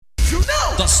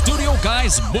The Studio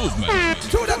Guys Movement.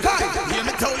 To the guys, let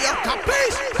me tell you,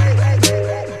 capiche?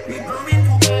 We going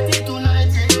to party tonight,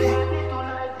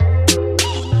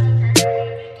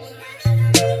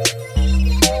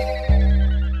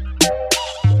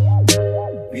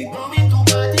 We going to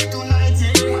party tonight,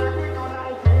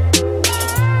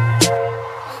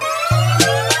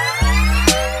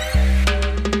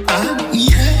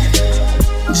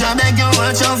 Jah beg you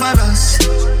watch over us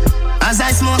as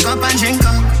I smoke up and drink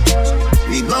up.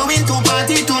 We going to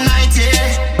party tonight,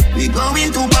 yeah. We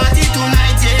going to party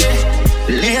tonight, yeah.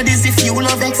 Ladies, if you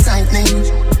love excitement,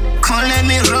 come let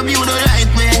me rub you the right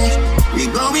way. We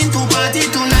going to party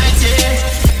tonight, yeah.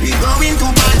 We going to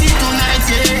party tonight,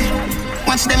 yeah.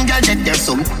 Watch them girls get there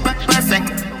so perfect.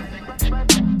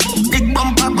 Big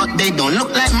bumper, but they don't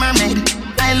look like mermaid.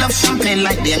 I love champagne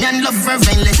like them and love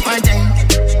vervain, let's party.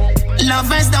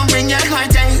 Lovers don't bring your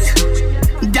heartache.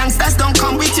 Gangsters don't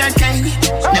come with your cake.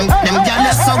 Them girls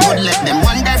are so good, let them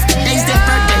wonder if today's their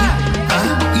birthday.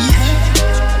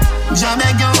 Yeah. Jah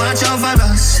beg you watch over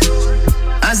us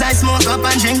as I smoke up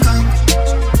and drink up.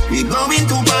 We going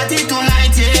to party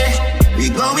tonight, yeah. We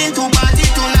going to party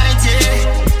tonight,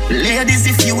 yeah. Ladies,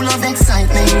 if you love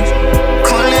excitement,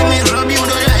 come let me rub you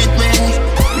the right way.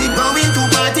 We going to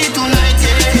party tonight,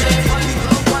 yeah.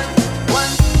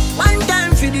 One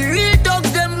time for the real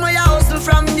dogs, them way I hustle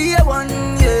from day one,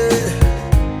 yeah.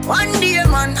 One day,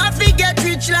 man, I forget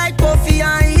rich like Puffy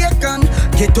and Akon.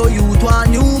 Get to you to a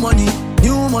new money,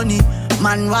 new money.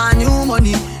 Man want new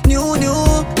money, new.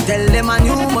 Tell them a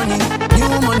new money,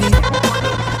 new money,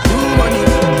 new money,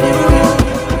 new.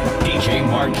 DJ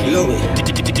Marquis.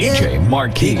 DJ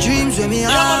Marquis. The dreams with me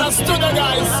have. Thank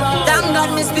God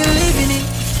me still living it.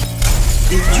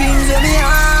 The dreams with me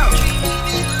have.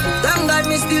 Thank God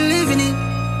me still living it.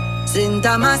 St.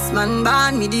 Thomas man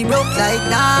born me the broke like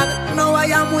dog. Now I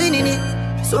am winning it.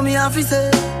 So me have to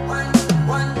say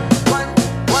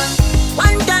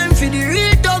one time for the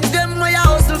real dogs, them way I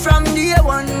hustle from day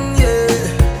one, yeah.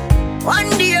 One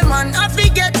day, man, I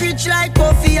forget rich like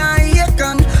Puffy and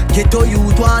Akon. Get to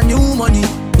you to a new money,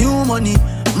 new money.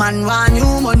 Man want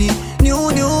new money,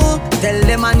 new. Tell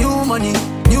them a new money,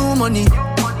 new money,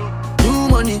 new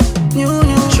money, new.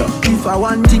 If I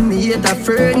want thing, me hate a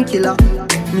fern killer.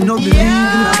 Me no believe in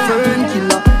a fern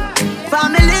killer.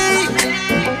 Family,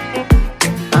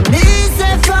 and me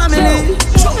say family.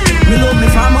 Me love me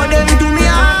family, them to me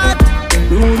heart.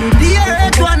 Rule the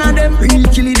earth, one of them. Real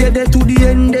killy dead to the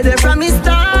end, dead from me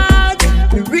start.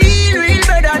 Real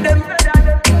better them.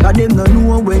 Cause them no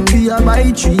know when we a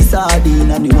buy 3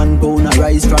 sardines and the 1 pound a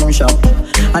rice from shop.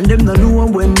 And them no know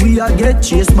when we a get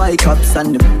chased by cops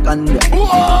and them and them. And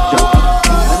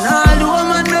all the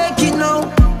woman make it now.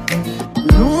 Me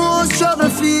know how struggle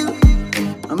feel.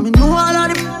 And me know all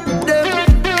of them.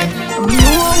 And me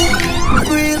know how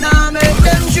real. Now make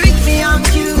them trick me and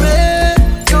kill me.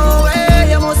 No way,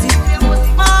 you must see.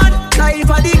 Mad life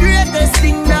are the greatest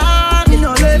thing that me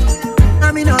no left.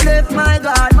 And me no left, my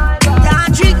God.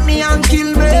 Can't trick me and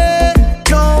kill me.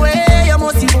 No way, you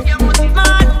must see.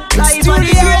 Mad life are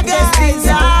the greatest thing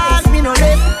that me no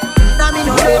left. And me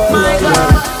no left, my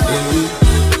God.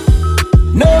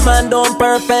 No man don't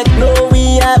perfect, no,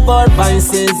 we have our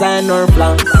vices and our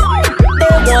flaws.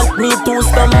 They want me to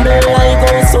stumble, I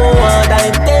go so hard,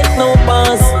 I take no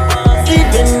pass.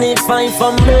 Even if I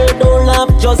fumble, don't laugh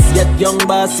just yet, young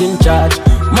boss in charge.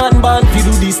 Man born fi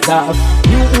do this stuff,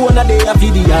 you own a day a fi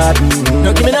the yard.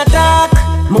 No give me no talk,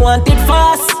 me want it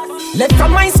fast. Left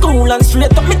from my school and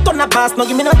straight up me turn a pass. No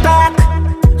give me no talk,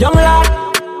 young lad.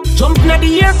 Jump in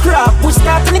the aircraft, push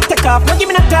start and it take off. No give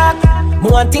me no talk, me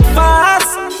want it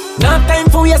fast. No time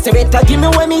for you, so better give me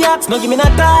when me ask. No give me no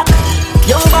talk,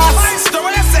 young boss.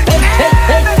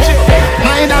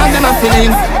 My dog them a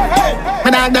feelings. My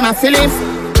dog them a feelings.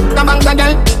 The bank the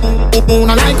girl who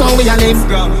no like how we a live.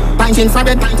 Banking for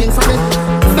it,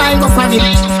 style go for it.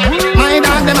 My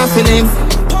dog them a feelings.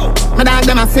 My dog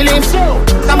them a feelings.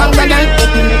 The bank the girl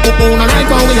who no like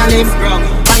how we a live.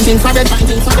 Banking for it,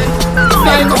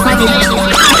 style go for it.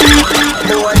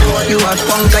 You a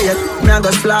punk yet, me a go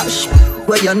splash.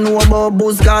 Where you know about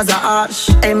booze, Gaza ash.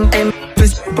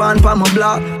 Twist pan pa my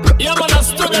block.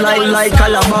 Like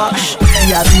calabash.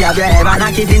 Have you ever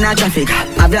knocked it in a traffic?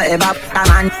 Have you ever a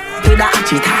man to the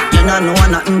achita? You don't know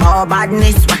nothing about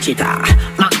badness, watch it.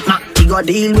 You go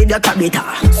deal with your tabita.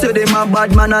 Say them a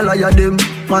bad man, a liar them.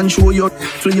 Man show you,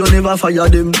 so you never fire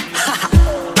them.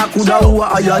 I coulda who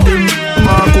hire them.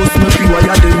 Marcus me free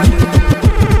wire them.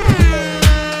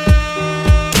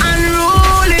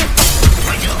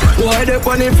 Why they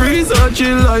on the freezer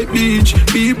chill like beach?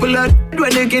 People are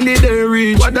when they kill it they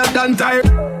reach. What that done time?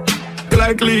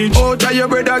 like leech. Out of your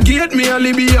brother gate, me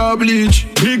only be a bleach.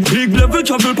 Big level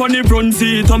travel pon the front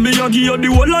seat, and me a give you the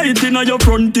whole light inna your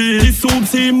front teeth. The soup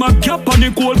see my gap on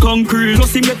the cold concrete.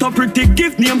 Plus him get a pretty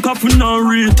gift name coffin and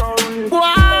read.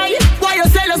 Why you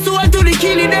sell your soul to the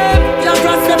killing them? Just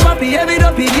trust the puppy, every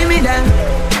dopey, give me them.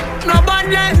 No bad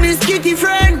like me skitty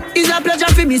friend. It's a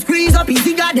pleasure for me squeeze up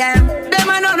easy goddamn. Them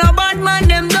are not no bad man,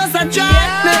 them just a try.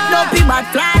 Make no pee but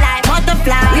fly like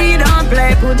butterfly. We don't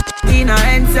play, put in our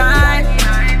inside.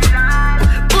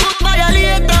 Put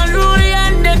violate and rule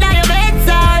and then die your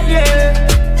bedside, yeah.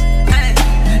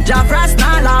 Jafras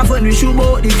not laugh when we shoot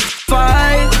out the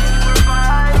fight.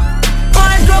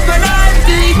 All crocodile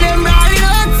teeth, them right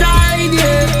outside,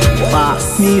 yeah.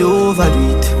 Pass me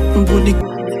overdo it, put the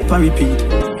and repeat.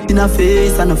 In a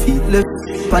face and a feet, left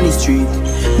on the street.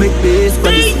 Make bass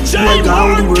for the street. Boy,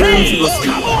 go the world to go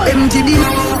sleep. MTV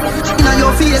in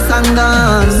your face and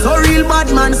dance. So real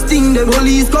bad man sting them.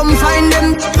 Police come find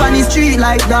them on the street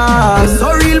like that.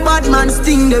 So real bad man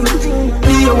sting them.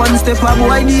 Day one step up,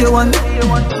 boy, day one.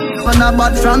 Man a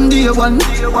bad from day one.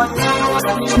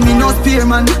 Me no spear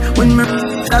man. When me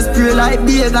that spray like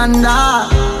big and that.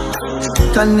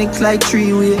 Connect like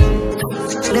three-way.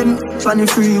 Them on the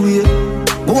freeway.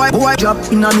 Boy drop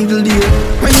in a middle day.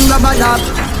 When you grab a dog,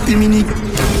 feel me nick.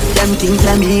 Them things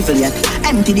them evil yet.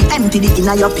 Empty the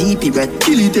inna your pee-pee breath.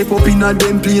 Kill it, tape up inna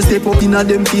them place, tape up inna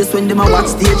them face. When them a watch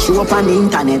stage show up on the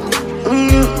internet.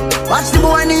 Watch the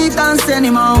boy neat and send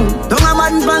him out. Don't a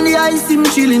man from the ice, him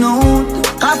chilling out.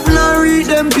 Coffin and read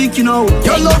them picking out.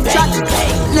 Your love chat,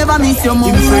 never miss your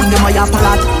mouth. Him friend them a yap a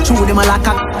lot, chew them a like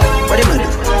a. What them do?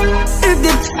 If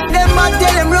them bad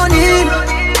tell them run in.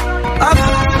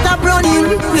 Stop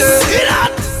running, yeah.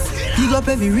 Pick up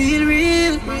every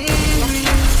real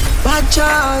bad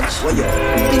charge.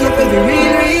 Pick up every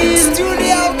real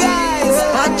studio guys.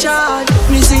 Bad charge.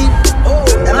 Me see,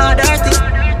 them are dirty.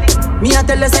 Me a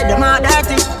tell you say them are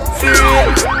dirty. Feel real.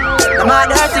 Them are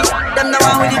dirty. Them the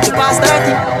one with it to pass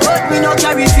 30. But me no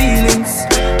carry feelings.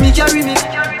 Me carry me.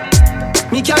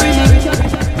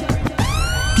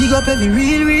 Pick up every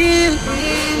real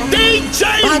DJ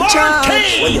bad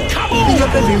Marquis, come on. Pick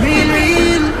up every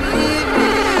real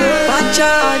bad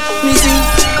charge. Me see,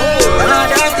 them are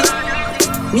dirty.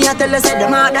 Me a tell you say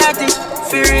them are dirty.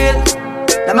 For real,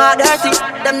 them are dirty.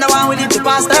 Them the one with it to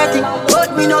pass 30.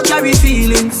 But me no carry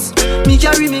feelings. Me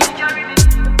carry me.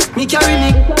 Me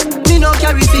no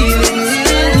carry feelings.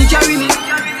 Me carry me.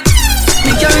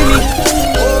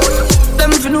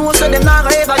 Them if you know so them not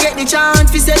gonna ever get the chance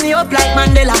to set me up like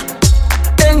Mandela.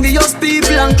 Envious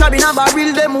people and crab in a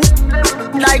barrel them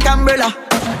like umbrella.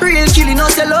 Real killing no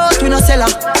sell out, we no sell her.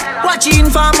 Watching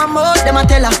for my mouth, them a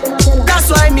tell her.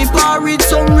 That's why me par with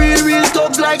some real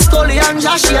thugs like Scully and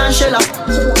Joshy and Shella.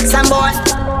 Some boy,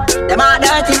 them are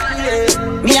dirty.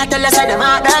 Me a tell you say them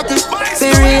are dirty. Be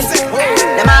real,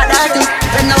 them are dirty.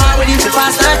 Them now I will live to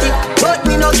pass 30. But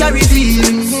me no carry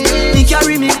feelings. Me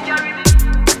carry me.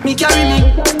 Me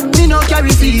no carry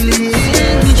feelings.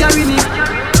 Me carry me.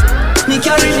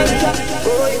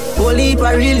 Whole heap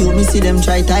a real you, me see them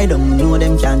try tie down. Me know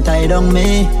them can't tie down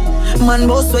me. Man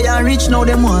boss where you rich now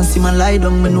them want see man lie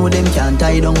down. Me know them can't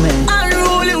tie down me.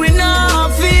 Unruly we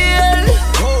not feel.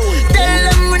 Tell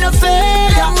them we no fail.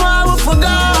 Them want we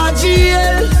forgot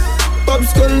jail. Pop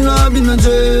skull now be no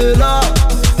jailer.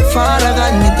 Father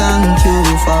God me thank you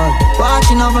for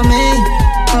watching over me.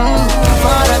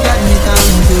 Father God me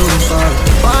thank you for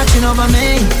watching over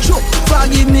me.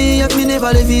 Forgive me if me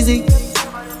never live easy.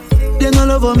 They no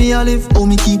love me I live. Oh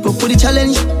me keep up with the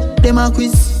challenge. Them a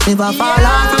quiz. Never fall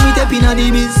off when me step in a the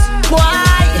biz.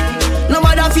 Why?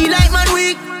 Nobody feel like man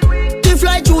weak. To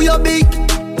fly through your beak.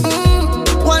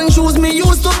 One shoes me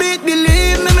used to beat.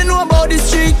 Believe me know about the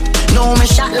street. No, me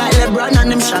shot like LeBron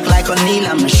and them shot like O'Neal.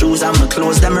 And my shoes and my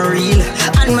clothes, them are real.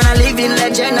 And when I live in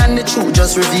legend and the truth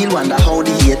just reveal. Wonder how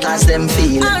the haters them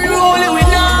feel. Unruly we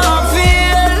now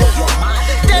feel.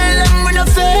 Tell them we no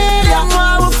fail. Them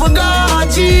why we forgot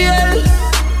jail.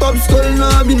 Pop skull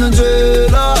now be no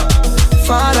jailer.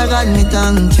 Father God me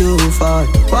thank you for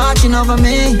watching over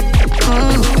me.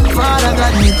 Father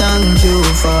God me thank you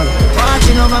for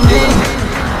watching over me.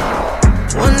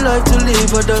 One life to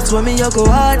live, but that's why me a go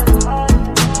hard.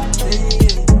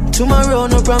 Tomorrow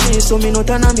no promise, so me no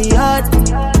turn on me hard.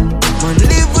 Man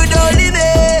live without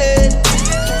limit.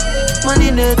 Man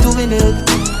in it to win it.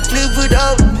 Live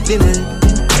without limit.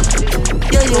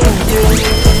 Yeah.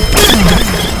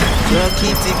 Girl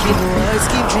keep ticking, no eyes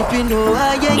keep dripping, no I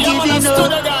ain't giving up.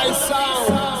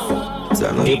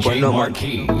 DJ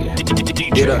Marquis,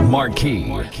 DJ Marquis.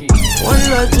 One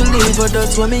life to live, but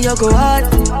that's why me a go hard.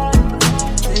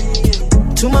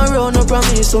 Tomorrow no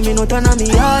promise, so me no turn on me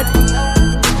hard.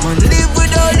 Man, live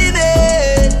without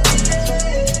limit.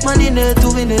 Man, in it to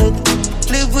win it.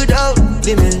 Live without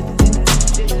limit.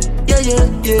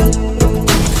 Yeah.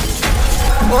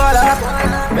 Hold up.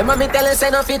 Remember me tell you say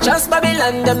no fi trust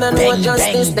Babylon. Them no know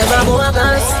justice, them a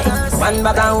walkers. One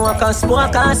bag and walkers.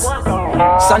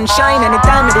 Sunshine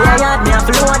anytime me dey a yard, me a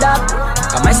float up.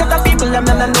 And my set of people, them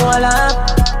no know all up.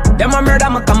 Them a murder,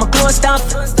 me come a close stuff.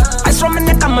 I from me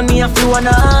neck and money a flow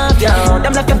up. Yeah,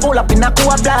 them like you pull up in a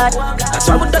cool blood. That's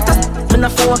why we don't touch, me no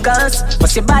focus.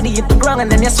 Bust your body hit the ground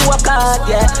and then you swap out.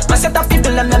 Yeah, my set of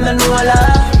people, them no know all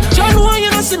up. John, why you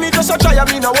not see me just a try? I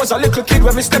mean, I was a little kid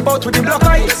when me step out with the block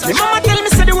eyes. My mama tell me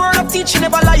say the word of teaching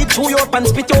never lie. Chew you up and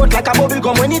spit out like a bubble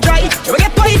gum when you dry. You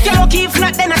get paid if you're lucky, if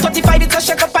not then at 35 it's a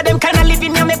shake up for them kind of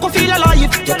living you make you feel alive. You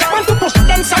don't want to push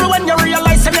then sorrow when you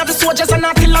realize them you have the soldiers and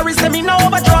artillery, them in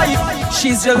overdrive.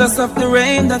 She's jealous of the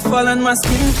rain that fall on my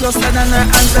skin, closer than her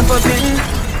hands ever been.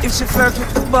 If she flirt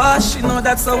with the boss, she know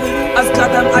that's a win. As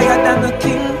God I'm higher than the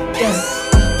king. Yes.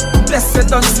 Blessed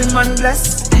don't see man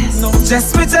bless. No,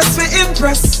 just we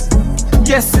impress.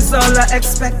 Yes, it's all I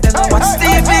expect. And I watch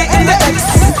TV in the X.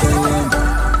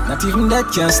 Not even that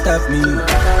can stop me.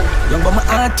 Young but my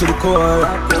heart to the core.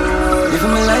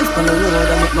 Living my life on the road,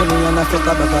 I make money and I fuck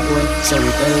up about boy. So we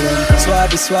tell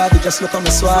them, Suave, just look on me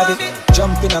Suave.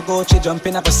 Jump in a Gucci, jump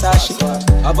in a Versace.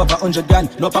 Have up 100 grand,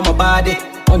 no for my body.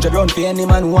 100 round for any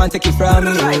man who want take it from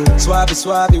me. Suave,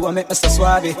 want make Mr.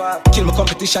 Suave. Kill my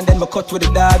competition, then my cut with the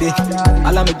derby.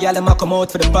 All of my gal them a come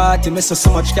out for the party. Miss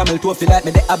so much camel toe feel like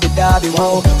me the Abu Dhabi.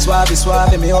 Wow,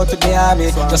 Suave, me out to the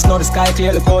army. Just know the sky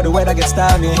clear, look how the weather gets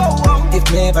stormy. If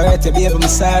me ever hurt you, baby, me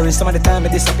sorry. Some of the time I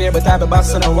disappear, but I be back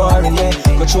so no worry. Yeah,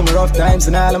 go through my rough times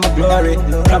and all of my glory.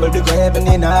 Probably go heaven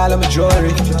in all of my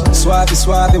jewelry. Suave,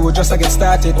 we just get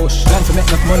started. Plan to make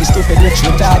enough money, stupid, rich,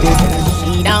 retarded.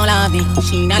 She don't love me,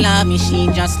 she don't love me, she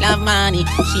just love money.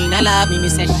 She don't love me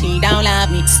say she don't love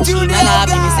me. She don't love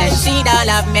me say she don't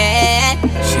love me.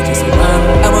 She just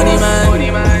want a money man,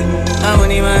 a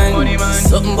money man.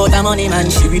 Something about a money man,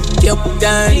 she with you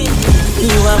down. You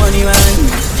a money man,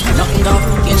 nothing don't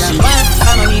fucking. She want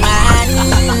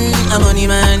a money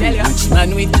man, rich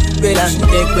man with bella.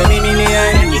 Take away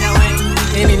million,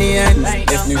 if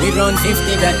me we run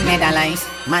 50 that nether life.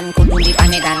 Man couldn't live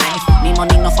another life. Me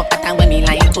money no fuck pattern when me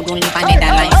like. Couldn't live another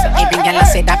life. Every girl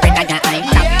say that bread I got hype.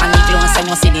 Tap on the clothes and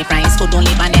you see the price. Couldn't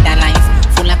live another life.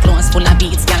 Full of clothes, full of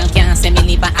beats. Girl can't say me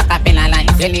live a cappella life.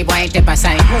 Silly boy take a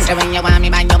side. Say when you want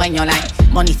me man, you when you like.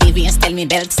 Money for waste, tell me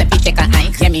belt, say take a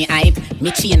hike. Yeah me hype.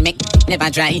 Me chain make never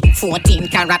dry. 14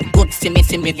 karat good for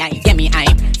me guy. Yeah me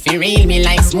hype. Fi real me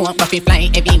like smoke but fi fly.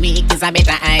 Every week is a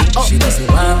better hype. She doesn't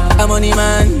want a money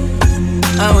man.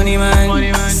 A money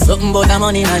man, something about a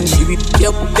money man. She whip you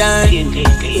up down.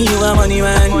 You a money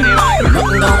man,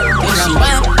 nothing down. She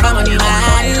want a money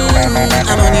man,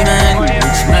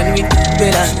 rich man with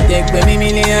better. Take away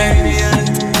millions.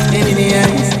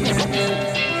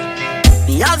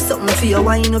 Me have something for you,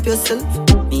 wind up yourself.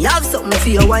 Me have something for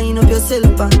you, wind up yourself.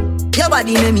 Your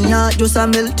body make me heart just a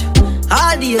melt.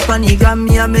 All the panigram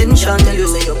me a mention. Tell you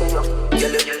say you come up,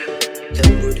 tell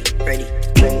good, ready.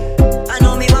 I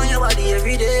know me want your body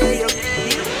every day.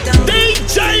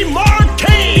 DJ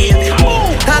Marquis, come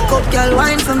on. Cock up, girl,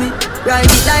 wine for me. Ride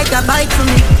it like a bike for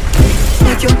me.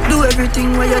 Make you do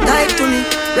everything when you tight to me.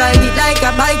 Ride it like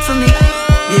a bike for me.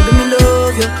 Baby, me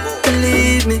love you.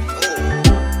 Believe me.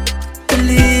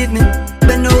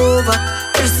 Bend over,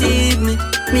 receive me.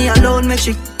 Me alone make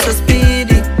she so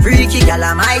speedy. Freaky, girl,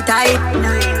 I'm my type.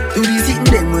 Do the sitting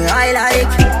them way I like.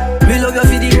 Me love you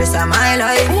for the rest of my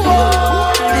life.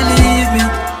 Believe me,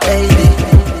 baby.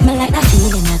 Me like that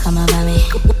feeling that come over me.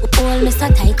 Hold me so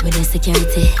tight with the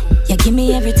security. You give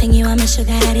me everything you want, me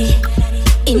sugar daddy.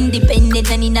 Independent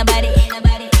and in a body.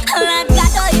 Lord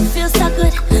God, oh, it feels so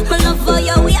good. My love for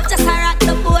you, we have just rock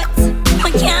the boat. I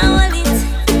can't hold it,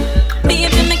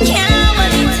 baby, me can't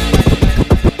hold it.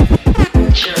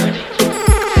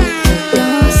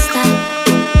 Don't stop.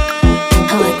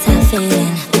 What a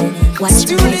feeling. Watch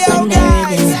me on the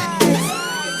rhythm.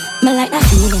 Me like that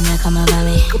feeling that come over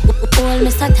me. Hold me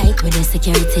so tight with the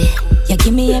security. You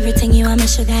give me everything you want, me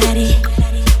sugar daddy.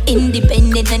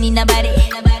 Independent and in a body.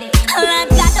 Lord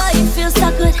God, oh, it feels so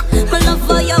good. My love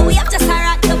for you, we have just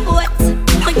rock the boat.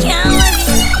 I can't hold it,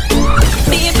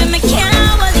 baby, me can't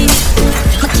hold it.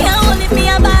 I can't hold it, me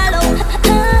a ball out. I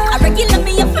regular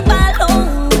me up a ball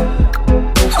out.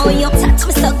 Oh, you touch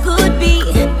me so good, B.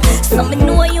 So me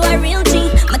know you a real G.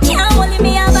 I can't hold it,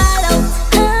 me a ball out.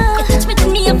 You touch me to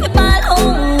me up a ball out.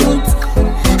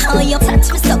 Oh, you touch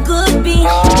me so good, B.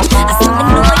 So me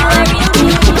know you a real G.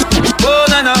 Oh,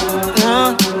 Nana,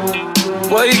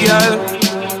 boy, girl,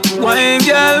 wine,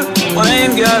 girl,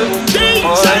 wine,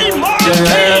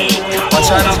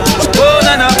 China. Oh,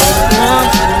 nana.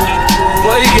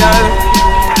 Boy, girl.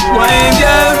 Wine,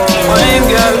 girl. Wine,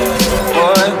 girl.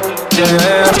 Boy,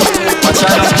 yeah.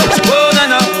 China. Oh,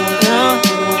 nana.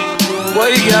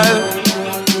 Boy, girl.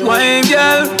 Wine,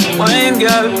 girl. Wine,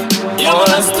 girl.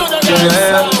 Boy,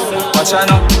 yeah.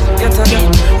 China. Get again.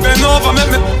 Bend over,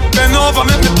 make me. Bend over,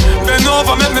 make me. Bend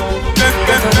over, make me. Bend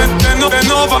over, make me.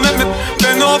 Bend over, make me.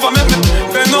 Bend over, make me.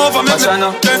 Bend over, make me.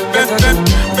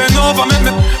 Bend over, make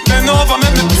me. Bend over,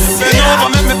 make me.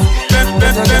 Bend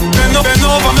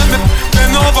over, make me.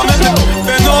 Bend over, make me.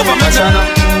 Bend over, make me.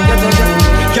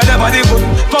 Get your body good,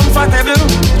 comfortable.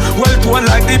 Well toned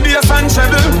like the bass and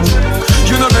treble.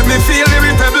 You know make me feel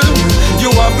irritable.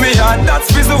 You have me heart that's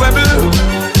visible.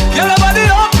 Get your body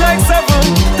up like 7.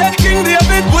 Take King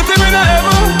David, put him in a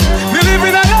heaven. Me live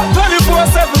in a love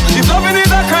 24/7. If loving is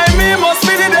a crime, me must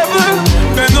be the devil.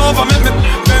 Bend over, make me.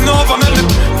 Bend over, make me.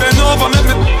 Bend over,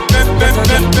 make me. Bend over,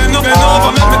 make me. Bend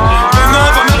over, make me. Bend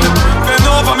over, make me. Bend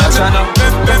over, make me.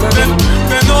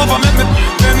 Bend over, make me.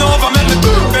 Bend over, make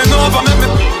me. Bend over, make me.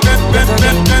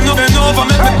 Bend over,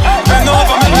 make me. Bend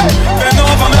over, make me. Bend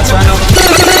over, make me.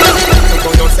 Look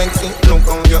how you're sexy, look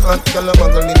how you're hot. Girl, a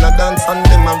muggle in a dance and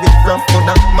them a rip rap.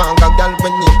 Coulda manga girl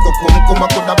when you come a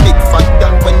coulda big fat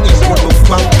girl when you go to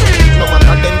funk. No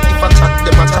matter them if a chat,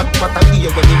 them a chat. What I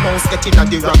hear when the mouse get in a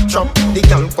the rap trap. The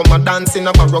girl come a dance in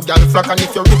a barrow girl flock. And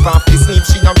if you rip off the sleeve,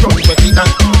 she a run with it and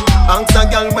ask a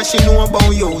girl what she know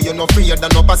about you. You no afraid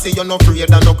of no pussy, you no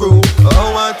afraid of no crew.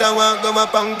 Oh, what I want, go my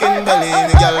pumpkin belly.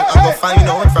 The girl I go find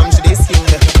out from she this skin.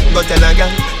 Go tell a girl,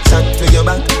 chat to your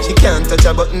back. She can't touch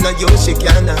a button of you, she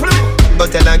can't. Go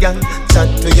tell a girl,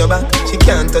 chat to your back. She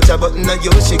can't touch a button of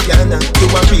you, she can't. You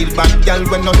a real bad girl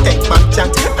when no take back chat.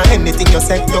 And anything you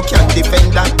say, you can't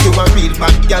defend that. You a real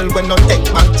bad girl when no take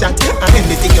back chat. And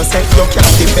anything you say, you can't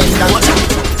defend that.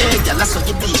 Hey girl, I saw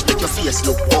you bleach, make your face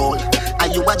look old.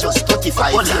 And you are just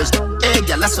 35 years. Hey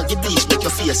girl, I saw you bleach, make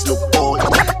your face look old.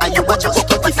 And you are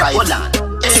just 35 years.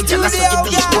 Hey girl, I saw you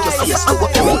bleach, make your face look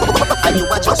old. And you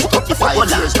are just 35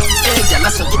 years. Hey girl, I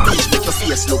saw you bleach, make your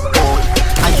face look old.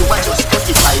 And you are just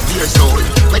 35 years old.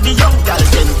 When the young girl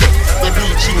them get, we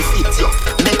bleaching fit you,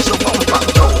 make your bump up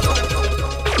down.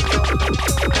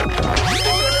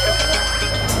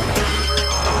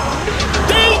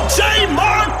 DJ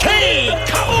Marquis,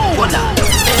 come on!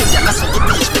 Hey girl, I saw you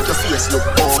bleach, make your face look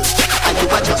old. And you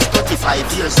are just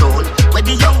 35 years old. When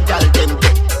the young girl them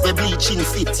get, we bleaching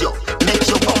fit you, make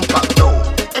your bump up down.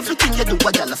 Everything you do,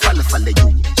 a girl follow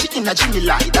you. She in a Jimmy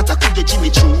lie, that I could the Jimmy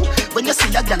true. When you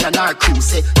see a girl on our crew,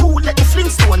 say, who let the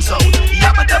Flintstones out?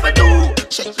 Yabba dabba do.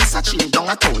 Check this a chin down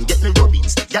a town, get me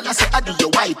rubbings. Girl I say, I do your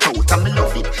white out, and me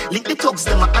love it. Link the thugs,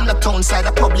 them on the town side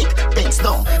of public. Bends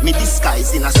down, me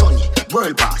disguise in a sunny.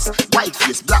 World boss, white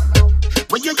face, black.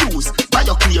 When you use, buy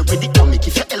your clear with the comic.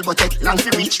 If your elbow take long to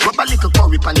reach, rub a little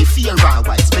curry pan the fear and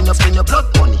white. Spend your blood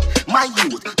money. My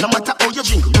youth, no matter how you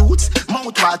drink roots,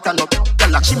 mouth water no,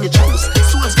 girl like Jimmy Juice.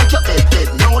 Souls make your head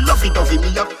dead, no lovey-dovey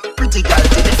me up. Pretty girl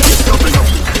to the face, double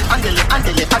lovely. Andele,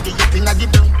 adi up inna the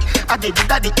blue. Adi the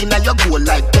daddy inna your goal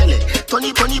like Pele.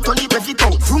 Tony, rev it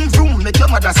out. Vroom, vroom, make your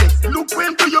mother say, look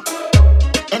where to you.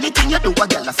 Anything you do, a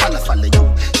girl a follow you.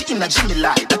 She in a Jimmy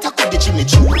lie, that I call the Jimmy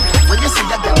Choo. When you see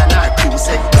a girl on our crew,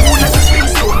 say, who let the spring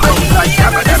so down like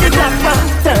yabba dabba do.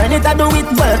 Turn it, I do it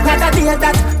work, not a deal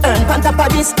that. Earn on top of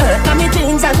this earth, now me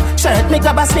jeans and shirt, me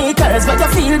grab a sneakers, but you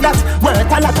feel that. Work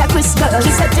a lot of Christmas,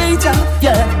 she's a teacher,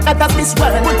 yeah, out of this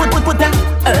world. Put that,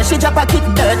 she drop a kick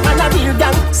dirt, man a real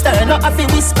gang. Stir, not a fi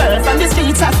whisper, from the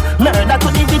streets of murder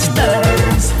to the rich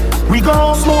birds. We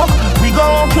gon' smoke, we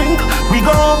gon' drink, we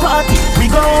gon' party, we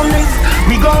gon' live,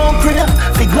 we gon' pray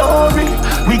for glory,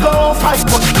 we gon' fight,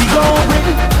 but we gon' win,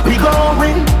 we gon'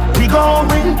 win, we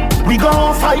gon' win, we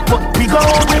gon' fight, but we gon'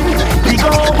 win, we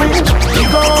gon' win, we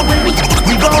gon' win,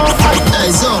 we gon' fight.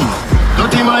 Hey,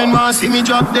 dirty mind want see me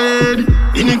drop dead.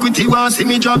 Iniquity want see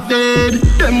me drop dead.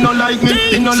 Them no like me,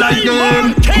 they no like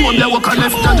them. Who they walk a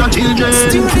left of your children.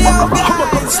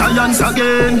 Science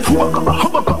again,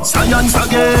 science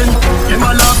again. Them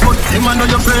a laugh but them a know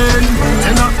your friend.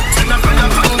 Ten a fire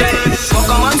from them.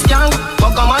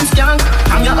 Pokemon skank,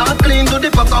 I'm your heart clean to the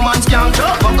Pokemon skank.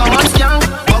 Pokemon skank,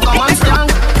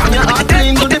 I'm your heart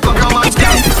clean to the Pokemon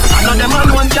skank. I know them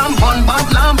alone jump on bad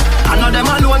lamp. I know them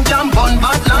alone jump on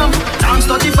bad lamp. Times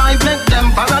 35 make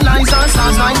them paralyze us.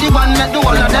 Times 91 make the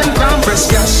whole of them jump.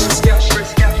 Fresh cash,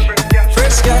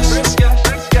 fresh cash.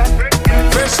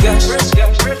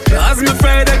 As me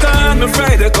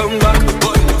Friday come back.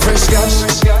 Fresh cash.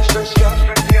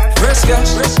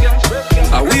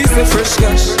 I we say fresh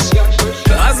cash.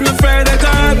 As me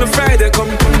Friday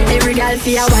come. Every girl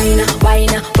feel a wine,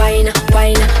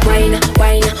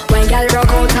 girl rock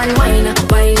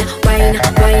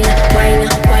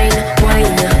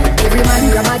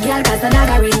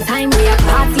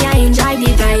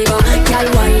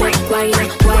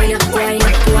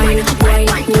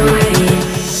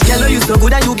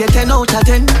get 10 out of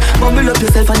 10. Bubble up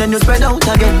yourself and then you spread out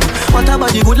again. What about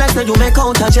the good life that you make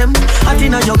out a gem? I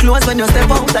think your clothes when you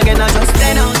step out again. I just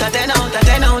 10 out of 10 out of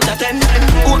 10 out of 10.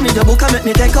 Hold me the book and make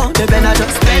me take out the pen. I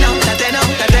just 10 out of 10 out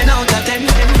of 10 out of 10.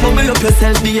 Bubble up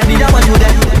yourself, baby, that what you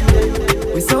then.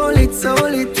 We solid,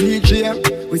 DJ.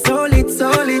 We solid,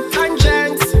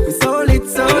 conscience. We solid.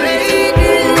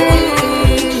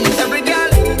 Every girl,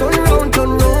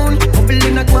 turn round. Bubble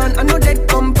in a can, I know that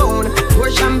compound.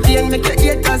 Pour champagne, make your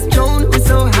haters drown. We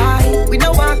so high, we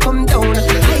don't want come down.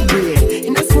 High grade,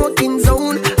 in a smoking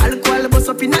zone. Alcohol bust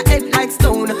up in a head like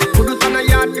stone. Put it on a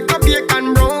yard, pick up bacon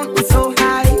and brown. We so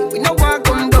high, we don't want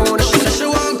come down. She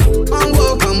walk and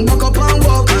walk and walk up and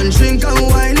walk and drink and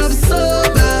wine up so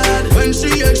bad. When she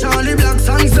hear Charlie Black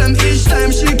songs, them each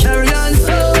time she carry on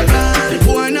so bad. The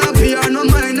boy not pay her no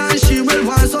mind and she will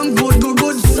want some good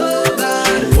so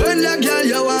bad. When that girl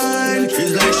you wine,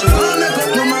 it's like she want make up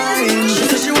my mind. She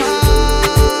say she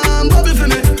want bubble for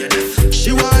me.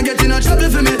 She want get in a trouble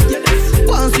for me.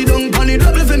 Want sit down pon the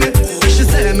double for me. She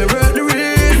say me work the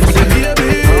race. Say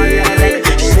baby,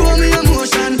 show me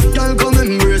emotion. Girl come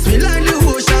embrace me like the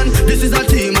ocean. This is a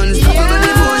team and stop my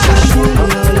devotion.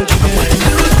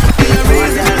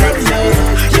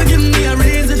 You give me a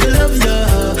reason to love you.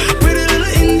 Pretty little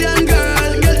Indian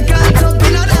girl, get caught up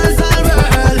in a dancehall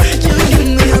world. You give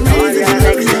me a reason to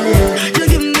love you. You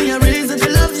give me a reason to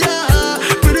love you.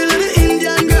 Pretty little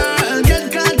Indian girl, get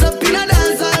caught up in a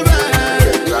dancehall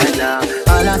world. Right now,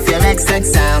 all of your XX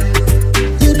sound,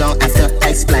 you don't have to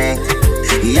explain.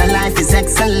 Your life is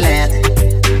excellent.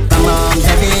 Come on,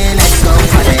 baby, let's go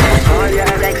for it.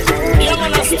 Yeah,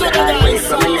 man, I stood it down,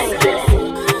 son.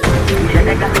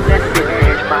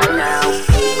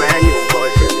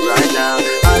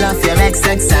 All of your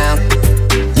XX sound,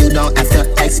 you don't have to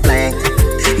explain.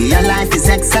 Your life is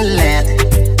excellent.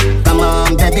 Come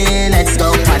on, baby, let's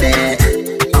go party.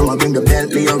 I'ma bring the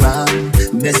Bentley around,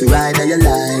 best ride of your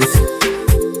life.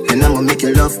 And I'ma make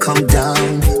your love come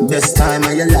down, best time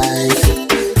of your life.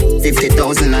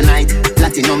 50,000 a night,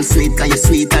 platinum sweet, cause you're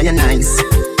sweet and you're nice.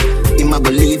 I'ma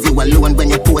believe you alone when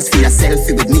you post for your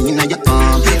selfie with me in your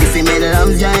arm. If you made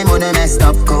love, yeah, I'm on a messed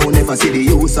up cow. Never see the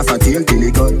use of a tail till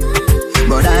it cut.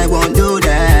 But I won't do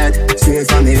that. Straight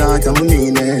from the heart, I'm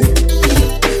mean it.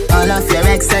 All of your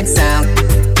XX sound,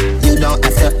 you don't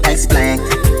have to explain.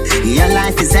 Your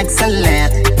life is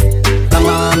excellent. Come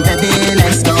on, baby,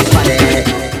 let's go for it.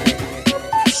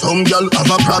 Some girl have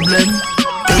a problem.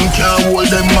 Them can't hold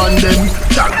them on them.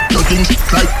 Jack, nothing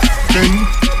like them.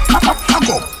 Cock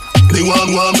up. They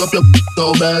want warm up your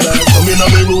so bad. Come in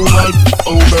on me room and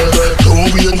over.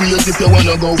 Don't wait if you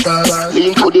wanna go fast.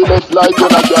 Lean to the left like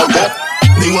when I get that.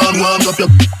 They want warm up your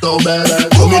so bad.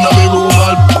 Come in on me room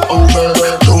and over.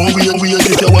 Don't wait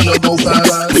if you wanna go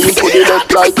fast. Lean to the left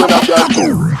like when I get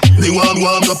that. They want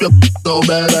warm up your so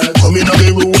bad. Come in on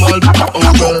me room and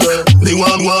over. They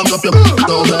want warm up your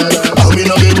so bad. Come in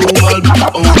on me room and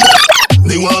over.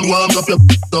 They want warm up your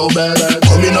so bad.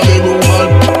 Come in on me room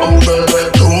and over.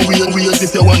 Don't wait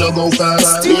if you wanna go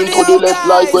fast. Lean to the left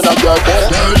like when I get there.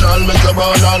 Girl, I'll make you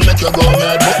burn, I'll make you go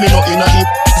mad. But me not in a deep,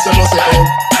 so no say oh.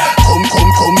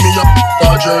 Come, me up,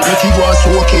 Dodger. Make you go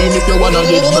soaking if you wanna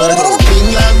live mad.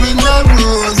 Ring a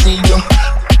rosy, you're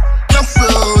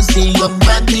frozen. Your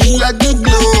body at the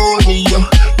glory,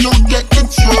 you get the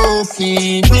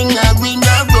trophy. Ring a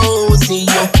rosy,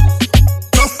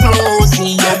 you're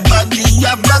frozen. Your body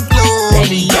at the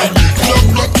glory, you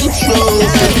get the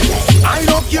trophy. I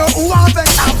don't care who have been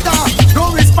after.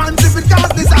 No response if it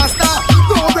cause disaster.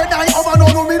 No bread I over,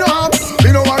 no me no have.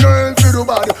 Me no want to help you do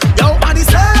bad. Yo, and the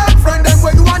same friend them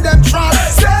when you want them trap.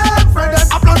 Same friend them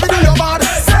up and do your bad.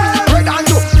 Same bread and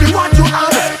you want you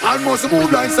have. And must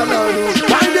move like salad.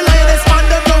 Why the ladies man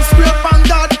them don't scrape on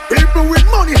that. People with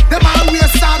money, them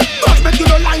always sad. Don't make you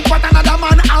no like what another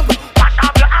man have. What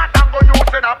have your heart and go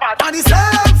use in a pot. And the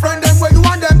same friend them when you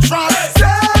want them trap.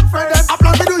 Same friend them up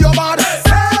and do your bad.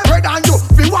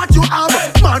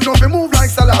 Man, don't be move like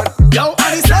salad. Yo,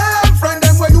 and the same friend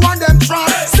them when you want them try.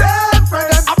 Same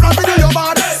friend them up and do your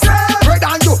bad. Same bread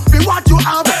and you be what you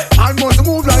have. And must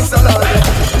move like salad.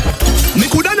 Me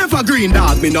coulda never green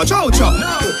dog, me no chow-chow.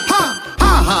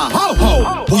 Ha,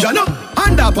 ho. Who ya know?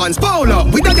 Underpants, polo.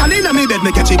 With a gal inna me bed,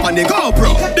 make a chip on the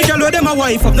GoPro. The gal with them a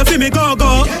wife up, no fi me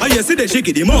go-go. And you see the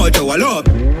shaky, the mojo a love.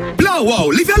 Blow wow,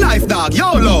 live your life, dog,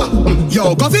 YOLO.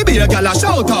 Yo, coffee be a gal a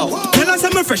shout out. Tell us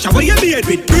I'm a fresh, what you made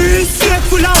with breeze. Slap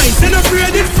full ice, and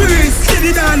afraid it freeze.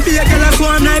 Steady down, be a gal a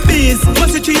swarm like bees.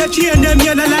 Must it your chain, them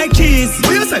yellow like cheese.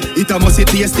 What you say? It a must it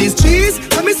taste this cheese.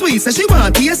 Tell me sweet, say she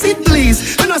want taste it,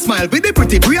 please. And I smile with the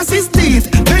pretty braces teeth.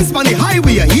 Benz on the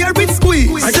highway, here with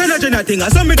squeeze. I a thing,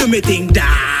 as me do me thing, dog.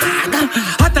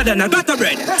 Hotter than a gutter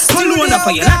bread. Hold on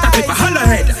for you like a clip, holler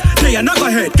head. Say you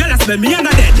never heard, girl, I smell me and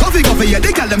a dead. Coffee go for you,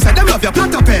 they call them say them love your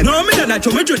platter pen. No, me don't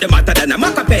chew me through them hotter than a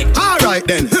maca peg. Alright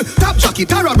then, top jockey,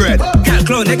 tara bread. Girl,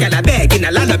 clone the girl a bag in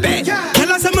a lot of bag.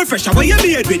 Girl, I say me fresh, how you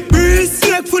made with breeze.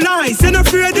 Snake full ice, and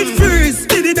afraid it freeze.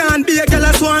 Did it and be a girl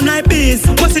a swan like bees.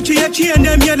 Must it tree a chain,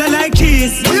 them yellow like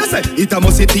cheese. What you say? It a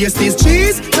must taste this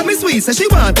cheese. Tell me sweet, say she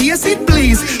want taste it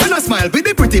please. And I smile with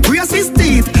the pretty braces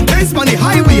teeth. Nice money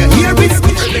highway, here it's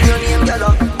Reveal your name,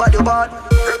 gyal, bad your bad.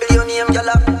 Reveal your name, gyal,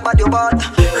 bad your bad.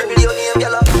 Reveal your name,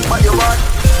 gyal, bad your bad.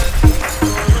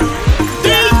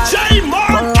 DJ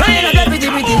Marquez.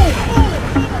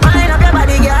 Mind up your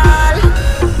body, girl.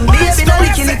 Baby, no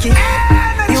licky.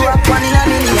 You are one in a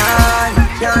million.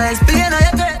 Can't explain how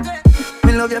you get.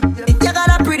 Me love you. You got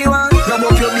a pretty one. Rub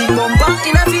up your big bumper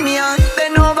in a Fimian.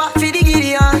 Bend over for the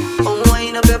Gideon. Oh,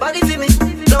 wind up your body for me.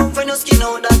 Don't find no skin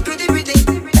out that pretty.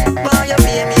 Buy your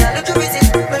pay me a little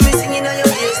visit. When me singing on your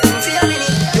ears, sing for a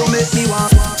minute. You make me warm.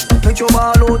 Make your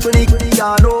ball out when it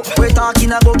can up. We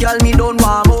talking a go, girl, me don't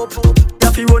warm up.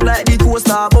 You feel run like the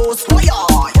coaster bus.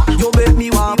 You make me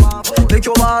warm. Make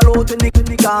your ball out when it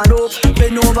can up.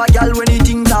 Bend over, girl, when it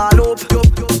things all up.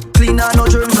 Clean and no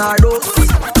germs or dust.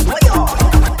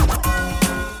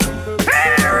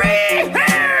 Harry,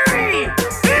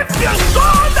 if you go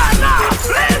that now,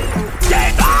 flip,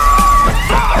 get on,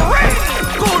 sorry.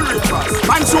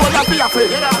 Man shoulder for your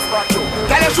face.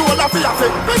 Tell your shoulder for your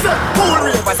face. Listen, cool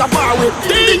ravers a bar with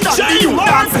DJ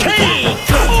Marquez.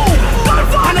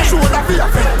 And a shoulder for your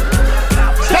face.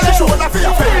 Tell your shoulder for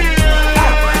your face.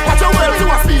 Watch your words to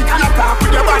a speak and a talk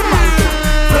with your bad man.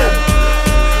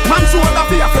 Man shoulder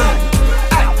for your face.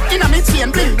 In a me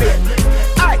chain bling bling.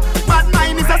 Bad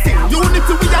mind is a sin.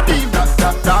 Unity we a deal.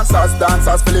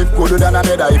 Dancers, feel it gooder than a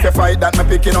leather. If you fight that, me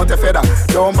picking out a feather.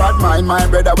 Don't bad mind my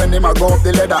brother when him a go up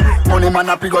the ladder. Money man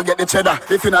up, he go get the cheddar.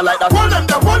 If you not like that, hold them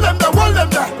there, hold them there, hold them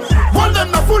there. Hold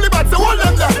them there, fully back, so hold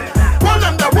them there. Hold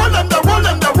them there, hold them there, hold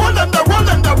them there, hold them there, hold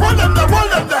them there, hold them there, hold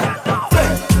them there.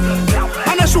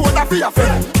 And a shoulder for your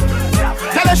face.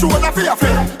 Tell a shoulder for your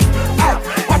face.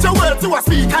 Watch your words to a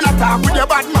speak and a talk with your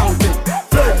bad mouth.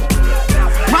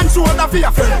 Man shoulder for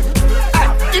your face.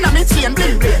 In a me chain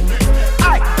bling bling.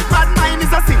 Bad mind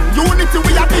is a sin. Unity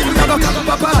we are being. Never come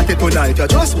up a party tonight. You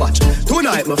just watch.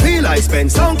 Tonight me feel I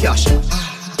spend some cash.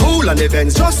 Cool on the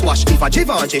Benz, just watch. If a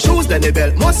Givenchy shoes, then the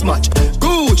belt must match.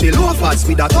 Gucci loafers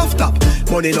with a tough top.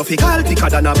 Money no fi call thicker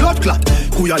than a blood clot.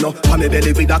 Who you know? On me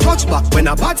belly with a clutch back. When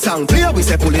a bad sound clear, we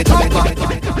say pull it up back.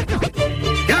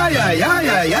 Yeah, yeah, yeah,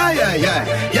 yeah, yeah, yeah, yeah.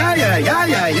 Yeah, yeah, yeah,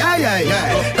 yeah, yeah, yeah, yeah.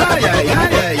 Yeah, yeah, yeah,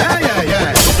 yeah, yeah, yeah,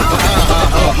 yeah.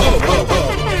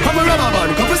 Come a rubber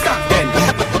band, come a stop then.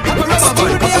 Come a rubber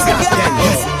band, come a stop then.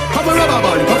 Come a rubber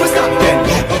band, come a stop then.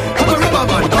 Come a rubber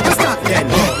band, come a stop then.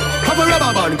 Come a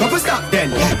rubber band, come a stop then.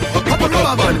 Come a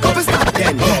rubber band, come a stop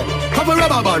then. Come a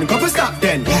rubber band, come a stop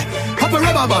then. Come a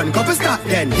rubber band, come a stop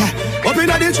then. Up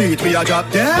inna the street, we a drop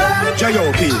dead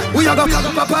J.O.P. We a go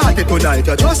up a party tonight,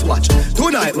 you just watch.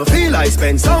 Tonight me feel I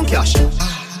spend some cash.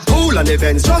 Cool on the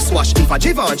Benz, just watch. If a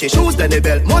Givenchy shoes, then the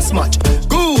belt must match.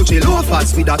 Gucci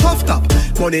loafers with a tough top.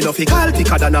 Money no fi call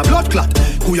thicker than a blood clot.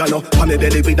 Who you know? On me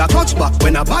belly with a clutch back.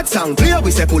 When a bad sound clear,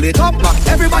 we say pull it up back.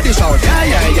 Everybody shout, yeah,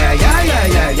 yeah, yeah, yeah, yeah,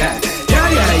 yeah, yeah. Yeah,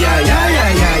 yeah, yeah, yeah, yeah,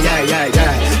 yeah, yeah, yeah,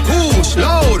 yeah. Push,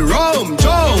 load, rum,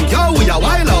 junk. Yo, we a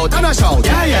wild out and a shout.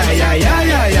 Yeah, yeah, yeah, yeah,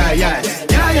 yeah, yeah, yeah.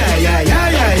 Yeah, yeah, yeah, yeah,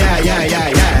 yeah, yeah, yeah, yeah,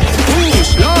 yeah.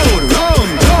 Push, load, rum,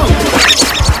 junk.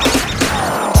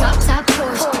 Drop top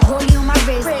Porsche, rolling on my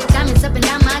wrist, diamonds up and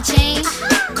down my chain.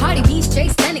 Cardi B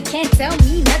straight stunning, can't tell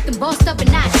me nothing. Bossed up and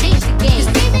I changed the game.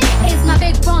 It's my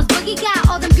big bronze boogie, got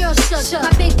all them girls shook.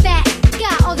 My big fat,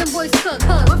 got all them boys cooked.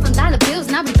 Went from dollar bills,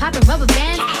 now we popping rubber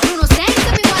bands. Bruno Sang,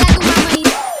 tell me while I do my money.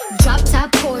 Drop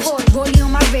top Porsche, rolling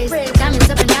on my wrist, diamonds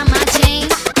up and down my chain.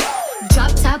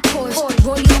 Drop top Porsche,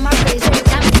 rolling on my wrist,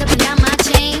 diamonds up and down my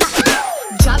chain.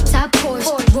 Drop top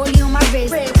Porsche, rolling on my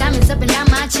wrist, diamonds up and down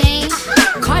my chain.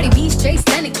 Cardi B straight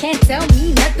stunning, can't tell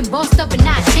me nothing. Bossed up and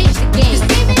I changed the game.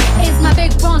 It's my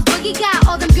big bronze boogie, got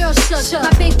all them girls shook.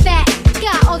 My big fat,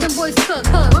 got all them boys cooked.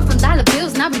 Went from dollar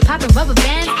bills, now we popping rubber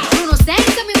bands. Bruno Sang,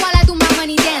 tell me while I do my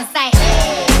money dance like.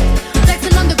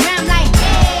 Flexing on the ground like.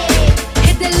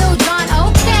 Hit the Lil Jon,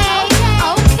 okay,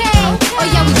 okay. Oh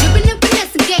yeah, we dripping and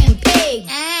finesse and getting paid.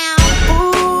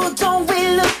 Ooh, don't we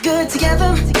look good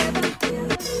together?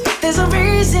 There's a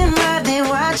reason why they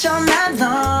watch all night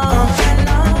long.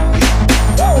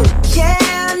 Yeah,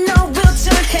 I know we'll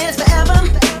turn heads forever.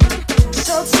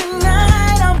 So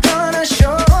tonight I'm gonna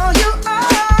show you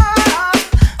off.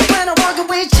 When I'm walking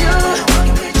with you,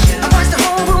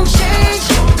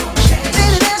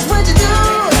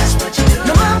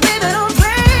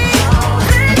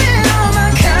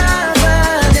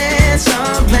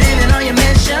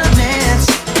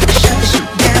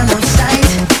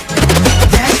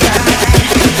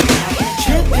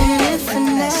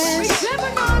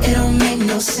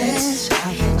 sense. I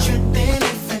get dripping in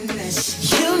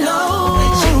finesse. You know.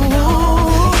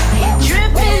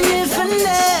 Dripping in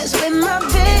finesse with my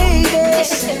baby.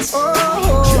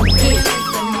 Oh, dripping in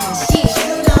finesse.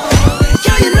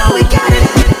 Yo, you know we got it.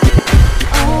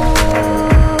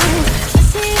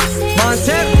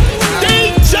 Montep.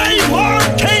 DJ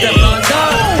Marquis.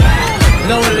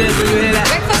 Know what it is when you hear that?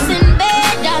 Breakfast in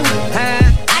bed, darling.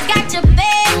 I got your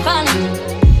bed calling.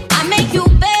 I make you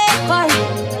bed calling.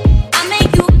 I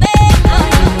make you bed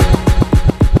calling.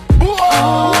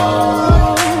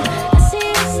 Oh, I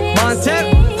see. Montep.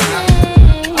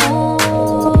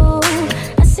 Oh,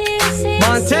 I see.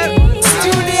 Montep.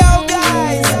 Studio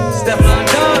guys. Step on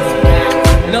dog.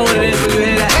 Know what it is when you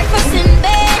hear that? Breakfast in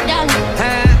bed, darling.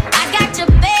 I got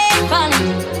your bed calling.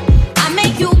 I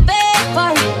make you bed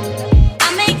calling. I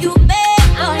make you bed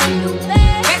calling.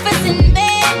 Breakfast in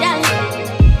bed, darling.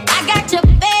 I got your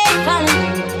bed calling.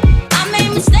 I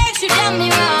made mistakes, you done me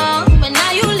wrong, but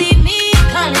now you leave me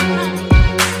calling.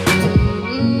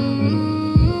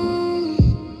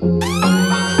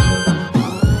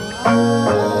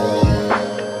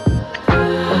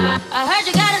 I heard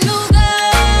you got a new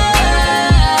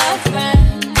girlfriend,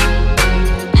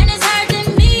 and it's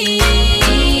hurting me.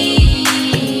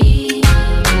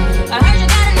 I heard you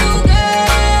got a new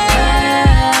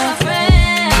girlfriend,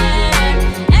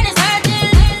 and it's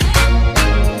hurting.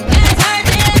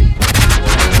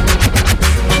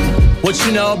 What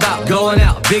you know about going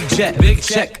out? Big jet, big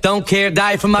check. Don't care,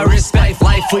 die for my respect.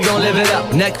 Life, we gon' live it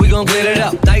up. Neck, we gon' glitter it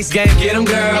up. Dice game, get 'em,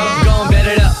 girl. Gon' bet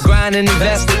it up. Grind and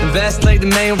invest it. Invest, play the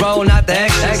main role, not the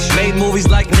extras. Made movies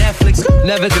like Netflix,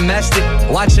 never domestic.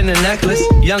 Watching the necklace,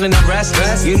 young and I'm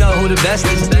restless. You know who the best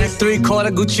is.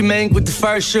 3/4 Gucci Mane with the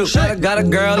first shoe. Got a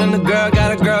girl and the girl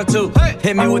got a girl too.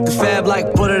 Hit me with the fab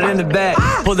like put it in the bag.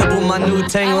 Pull up with my new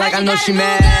tank like I know she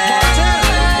mad.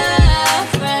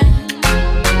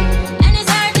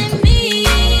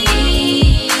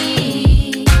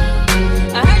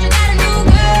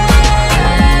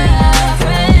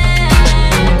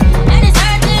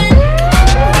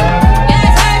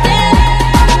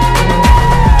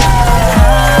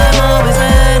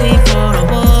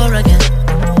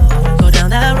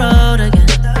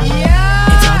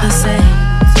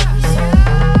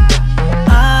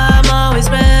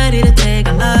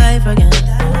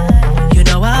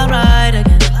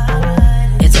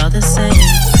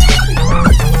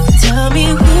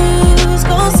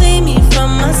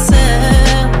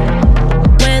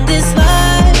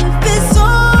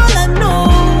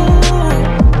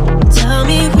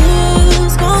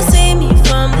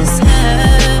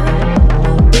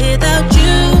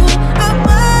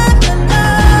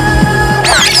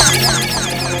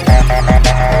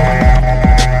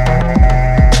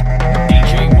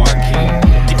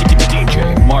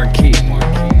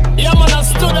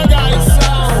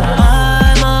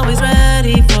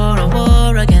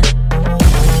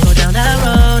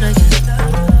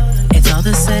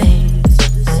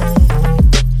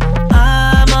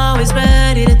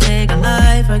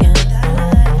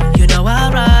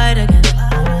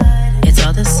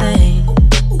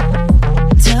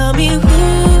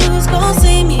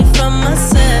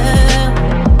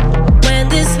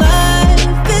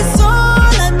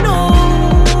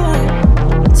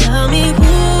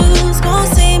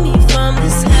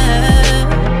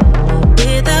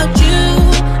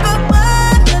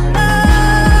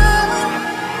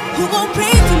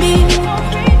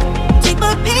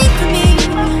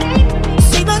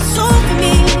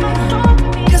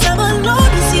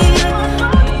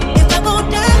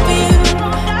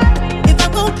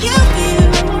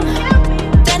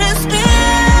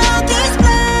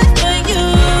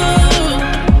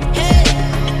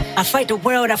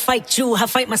 I fight you, I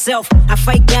fight myself, I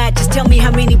fight God, just tell me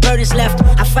how many burdens left.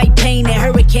 I fight pain and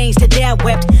hurricanes, today I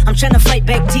wept. I'm trying to fight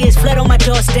back tears, flood on my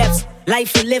doorsteps.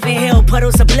 Life and living hell,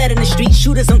 puddles of blood in the street.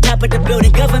 Shooters on top of the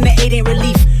building, government aid ain't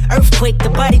relief. Earthquake, the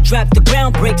body drop, the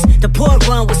ground breaks. The poor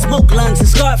run with smoke lungs and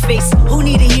scarred face. Who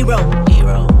need a hero?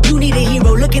 You need a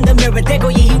hero, look in the mirror, there go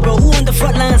your hero. Who on the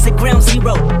front lines at ground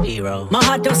zero? My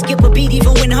heart don't skip a beat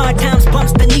even when hard times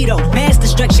bumps the needle. Mass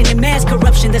destruction and mass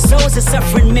corruption, the souls of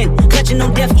suffering men. Clutching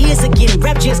on deaf ears again,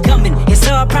 rapture's coming. It's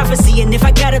all prophecy, and if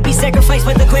I gotta be sacrificed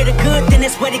for the greater good, then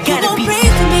that's what it gotta be. Pray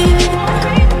for me,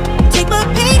 take my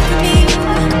pain for me,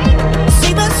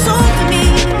 save my soul for me,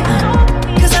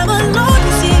 'cause I'm alone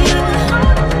to see.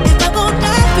 If I gon'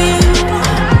 die for you,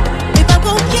 if I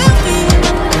gon' kill for you,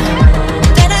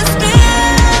 then I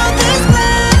spill this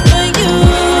blood for you.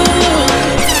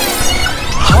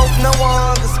 Hope no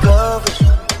one discovers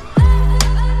you.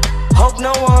 Hope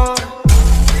no one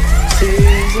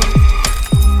sees you.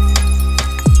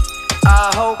 I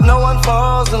hope no one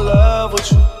falls falls in love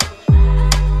with you.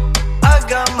 I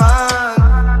got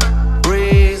mine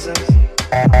reasons.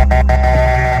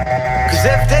 Cause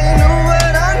if they knew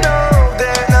what I know,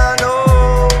 then I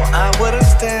know I wouldn't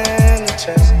stand a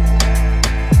chance.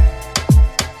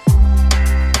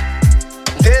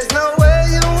 There's no way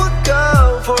you would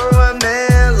go for a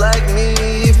man like me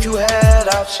if you had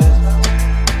options.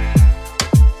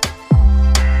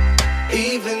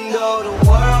 Even though the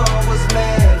world was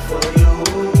made for you,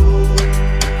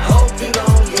 hope you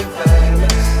don't get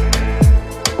famous.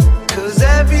 Cause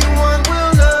everyone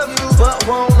will love you but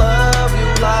won't love you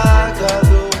like I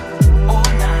do.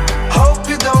 Hope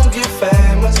you don't get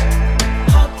famous.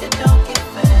 Hope you don't get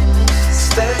famous.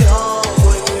 Stay home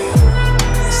with me.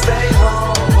 Stay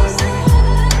home with me.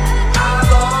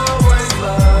 I'll always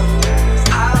love you.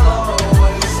 I'll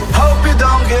always. Hope you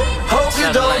don't get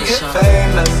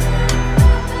famous.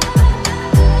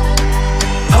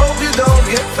 Don't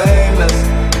get famous.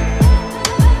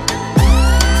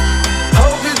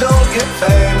 Hope you don't get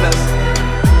famous.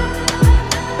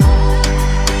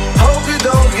 Hope you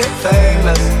don't get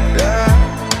famous. Yeah.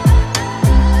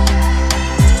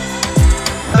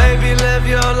 Baby, live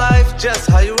your life just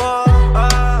how you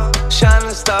are.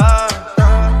 Shining star.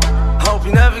 Hope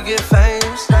you never get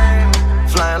famous.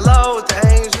 Flying low with the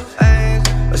angels.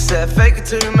 I said fake it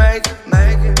till you make it.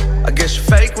 I guess you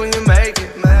fake when you make it.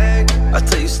 I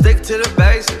tell you stick to the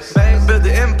basics. Build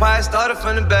the empire, started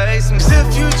from the basement. Cause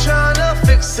if you tryna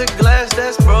fix a glass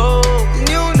that's broke, then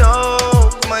you know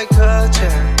you might cut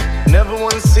you. Never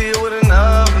wanna see you with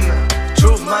another man.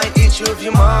 Truth might eat you if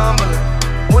you're mumbling.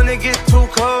 When it get too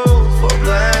cold for a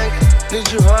blanket,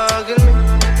 need you hugging me.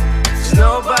 Cause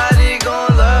nobody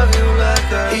gon' love you like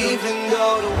that. Even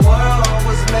though the world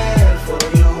was made for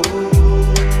you,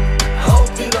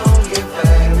 hope you don't get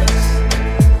famous.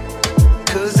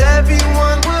 Cause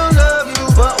everyone will love you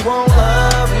but won't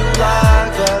love you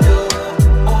like I do.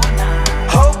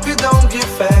 Hope you don't get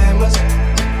famous.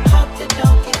 Hope you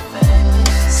don't get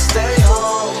famous. Stay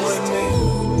home with me.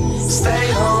 Stay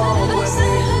home with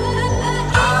me.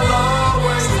 I'll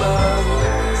always love you.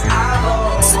 I'll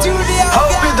always.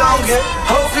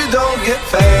 Hope you don't get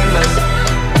famous.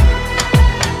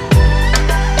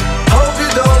 Hope you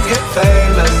don't get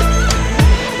famous.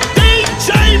 DJ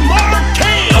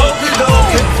Marquis. Hope you don't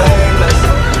get famous.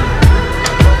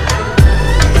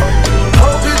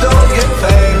 Hope you don't get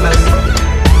famous.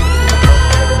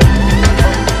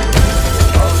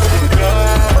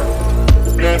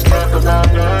 Let's talk about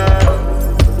love.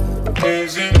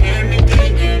 Is it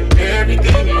anything and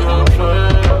everything you offer?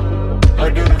 I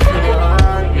do the feeling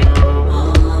on you.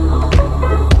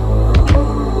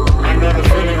 I know the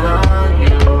feeling on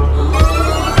you.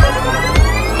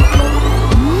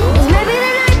 Maybe the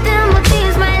night that my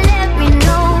tears might let me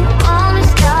know. All the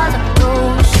stars are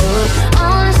closer.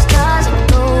 All the stars are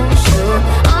closer.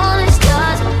 All the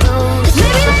stars are closer.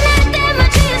 Maybe the night that my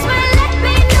tears might let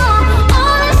me know.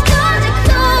 All the stars are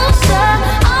closer.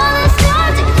 All the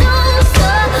stars are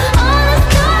closer. All the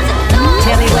stars are closer.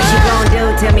 Tell me what you gon' do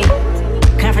to me.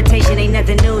 Confrontation ain't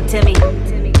nothing new to me.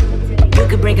 You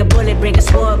could bring a bullet, bring a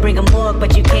sword, bring a morgue,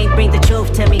 but you can't bring the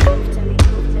truth to me.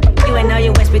 You and all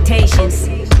your expectations.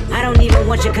 I don't even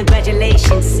want your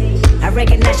congratulations. I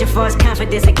recognize your false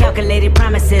confidence and calculated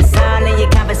promises all in your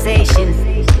conversation.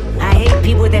 I hate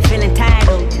people that feel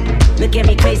entitled. Look at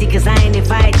me crazy cause I ain't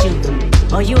invite you.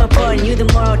 Oh, you important, you the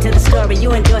moral to the story.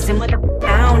 You endorsing motherfucker,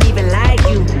 I don't even like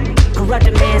you. Corrupt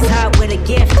a man's heart with a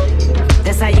gift.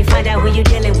 That's how you find out who you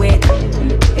dealing with.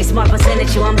 A smart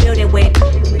percentage you I'm building with.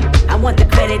 I want the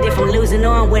credit if I'm losing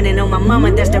or I'm winning. On my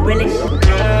mama, that's the really.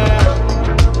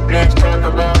 Let's talk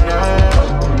about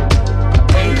love.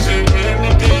 Is it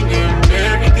anything and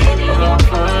everything you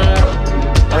offer?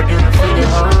 I do the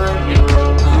feeling on you.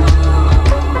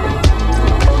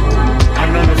 I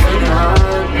know the feeling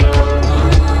on you.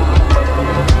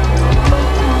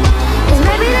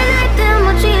 Maybe the night that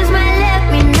my dreams might let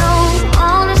me know.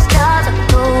 All the stars are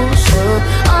closer.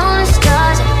 All the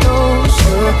stars are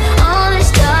closer. All the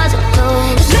stars are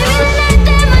closer. Maybe the night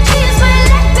that my dreams might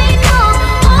let me know.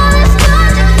 All the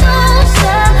stars are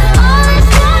closer. All the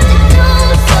stars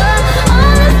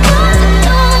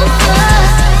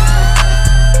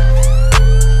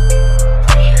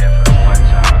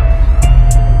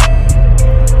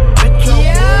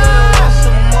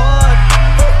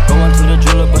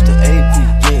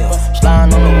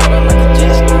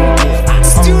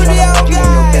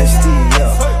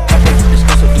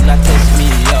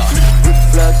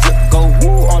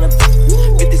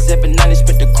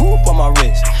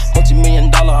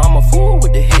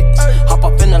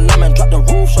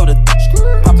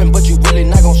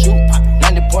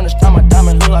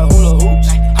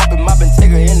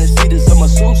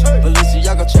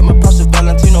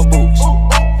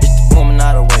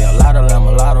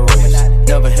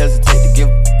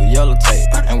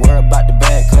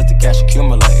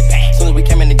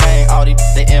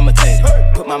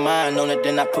my mind on it,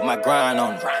 then I put my grind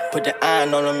on it. Put the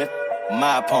iron on them if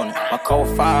my opponent. My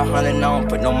code 500, I don't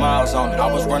put no miles on it.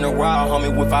 I was running wild,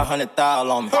 homie, with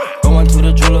 500,000 on me. Going to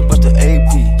the jeweler, bust the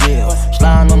AP, yeah.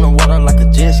 Sliding on the water like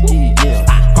a jet ski, yeah.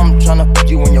 I'm tryna put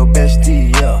you in your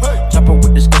bestie, yeah. Chopper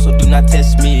with this girl, so do not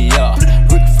test me, yeah.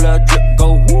 Ric Flair drip,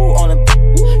 go woo on the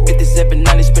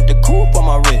 5790, spit the coupe on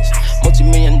my wrist.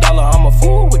 Multi-million-dollar, I'm a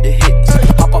fool with the hits.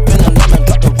 Hop up in the lemon,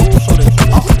 drop the roof, so the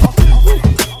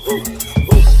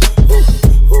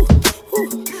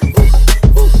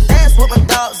Dance with my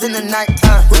dogs in the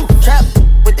nighttime. Trap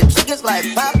with the chickens like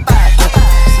Popeye.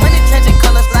 Money changing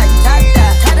colors like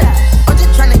tie-dye. I'm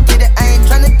just tryna get it, I ain't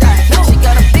tryna die. She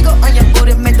got a big on your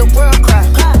booty, make the world cry.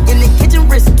 In the kitchen,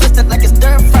 wrist twisted like it's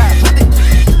stir fry.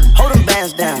 Hold them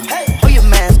bands down, hold your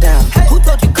mans down. Who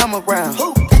told you come around?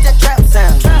 It's that trap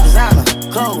sound. Designer,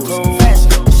 clothes,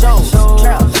 fashion, shows,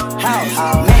 trap,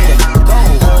 house, man,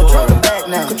 gold. Control the bag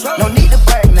now, no need to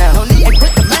brag now. Hey,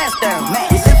 put the mask down,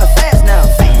 we sippin' fast now.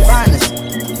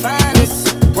 Finest,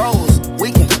 rose,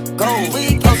 we can go,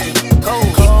 cold.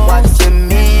 Keep watching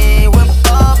me with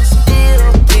Bob,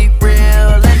 still keep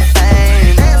real and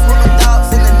fame. Dance with my dogs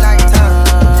in the nighttime.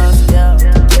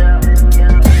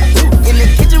 In the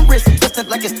kitchen, wrist twisted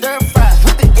like it's stir fry.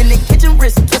 In the kitchen,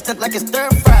 wrist twisted like it's stir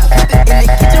fry. In the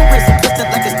kitchen, wrist twisted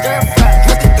like it's stir fry.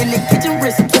 In the kitchen,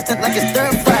 wrist twisted like it's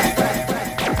stir fry.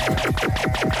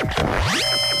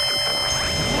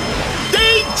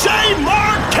 DJ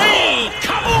Marquis,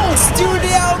 come on,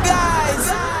 studio guys.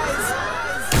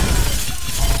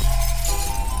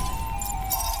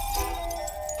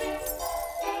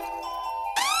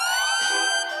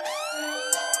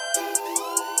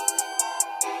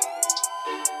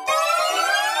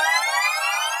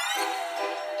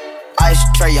 Ice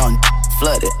tray on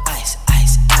flooded. Ice.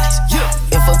 Yeah.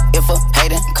 If a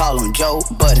hater, call him Joe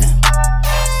Budden.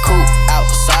 Cool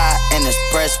outside and it's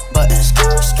press buttons.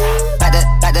 Back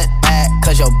that bag,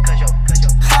 cause yo.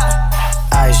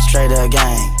 Ice trader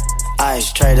gang.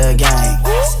 Ice trader gang.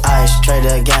 Ice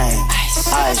trader gang.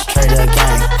 Ice trader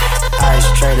gang. Ice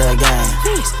trader gang.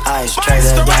 Ice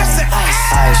trader gang.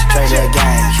 Ice trader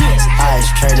gang.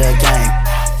 Ice trader gang.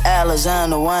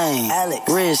 Alexander Wayne,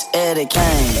 Rich Eddie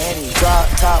Kane, drop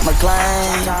top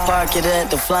McLean, park it at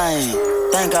the Flame.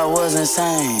 Think I was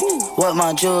insane. What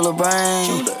my jeweler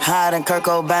brain? Hiding Kurt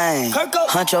Cobain,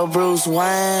 Huncho Bruce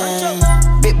Wayne.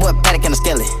 Big boy Paddock in the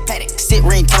skelly. Sit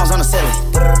ring tones on the ceiling.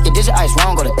 You did your ice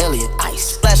wrong, go to Elliot.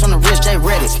 Ice splash on the wrist, J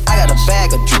Reddick. I got a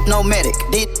bag of drip, no medic.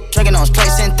 Deep drinking on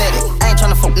straight synthetic. I ain't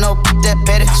tryna fuck no that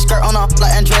petty. Skirt on off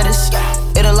like Andretti's.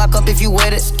 It'll lock up if you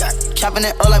wet it. Chopping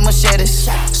it up like machetes.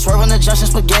 Swerve on the junction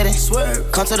spaghetti.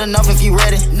 Come to the north if you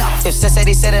ready. If Seth said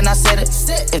he said it, and I said it.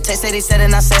 If Tay said he said it,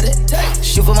 and I said it.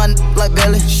 Shoot for my like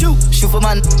belly. Shoot for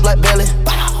my like belly.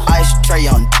 Ice tray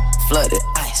on flooded.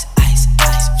 Ice.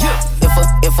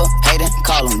 If a hater,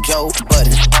 call him Joe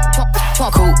Budden.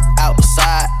 Cool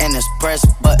outside and it's press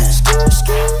buttons.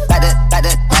 Back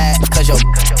that bag, cause yo.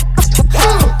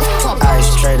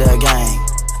 Ice trader gang.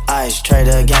 Ice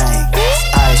trader gang.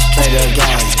 Ice trader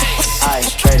gang.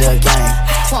 Ice trader gang.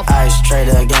 Ice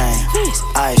trader gang.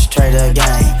 Ice trader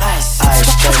gang. Ice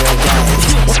trader gang.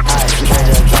 Ice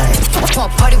trader gang.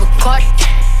 Party with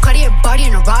Cartier body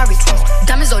in a Rari.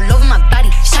 Diamonds all over my body,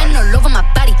 shining all over my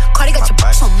body. Cardi got your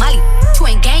bitch on Molly. You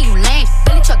ain't gang, you lame.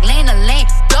 Billy truck laying the lane.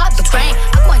 Blow up the brain.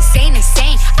 I go insane.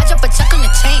 I drop a check on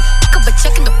the chain. Pick up a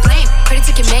check in the flame. Cardi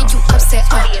took it, man, you upset.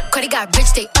 Cardi got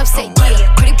rich, they upset. Yeah.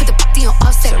 Cardi put the p***y on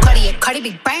offset. Cardi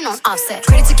big brain on offset.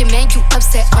 Cardi took it, man, you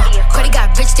upset. Cardi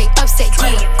got rich, they upset.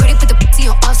 Yeah. Cardi put the p***y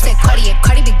on offset. Cardi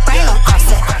big brain on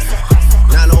offset.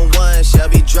 901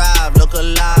 Shelby Drive, look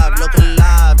alive.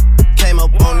 Came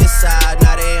up on this side,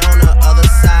 now they on the other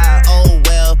side. Oh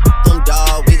well, them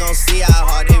dog, we gon' see how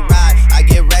hard they ride. I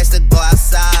get racks to go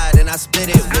outside, and I split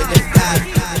it with the guy.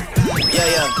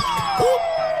 Yeah.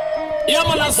 Yeah,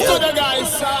 man, I stood the guy's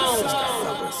sound.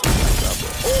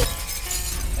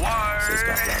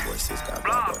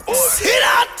 See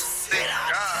that?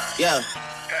 Yeah.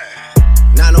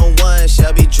 901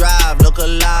 Shelby Drive, look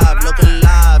alive.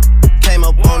 Came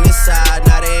up on this side,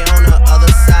 now they on the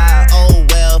other side. Oh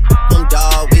well, them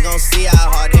dog, we gon' see how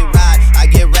hard they ride. I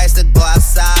get racks to go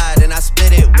outside, and I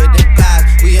split it with the guys.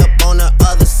 We up on the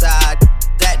other side,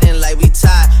 acting like we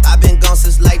tied. I been gone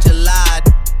since like July,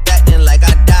 acting like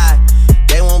I died.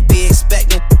 They won't be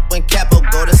expecting when Capo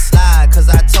go to slide, cause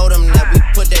I told them that we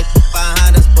put that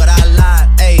behind us, but I lied.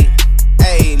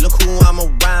 Hey, look who I'm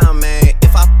around, man.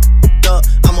 If I up,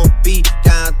 I'ma be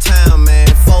downtown, man.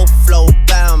 Full flow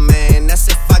bound, man. That's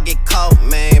if I get caught,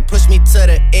 man. Push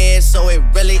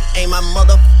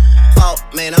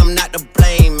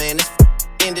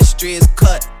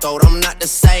cutthroat, I'm not the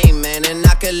same, man. And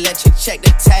I could let you check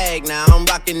the tag. Now I'm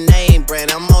rocking name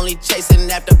brand, I'm only chasing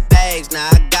after bags. Now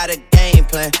I got a game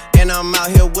plan, and I'm out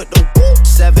here with the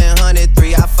 700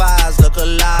 3i5s. Look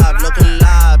alive, look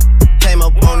alive. Came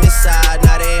up on this side,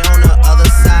 now they on the other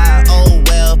side. Oh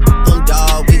well, them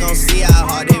dog, we gon' see how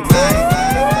hard they ride.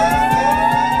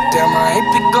 Damn, I ain't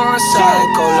been going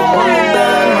psycho. Lil' mama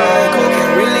bad Michael.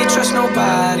 Can't really trust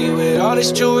nobody with all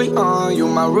this jewelry on you.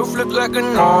 My roof look like a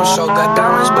no-show. Got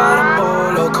diamonds by the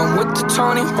bolo. Come with the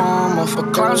Tony Homo for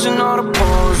clowns and all the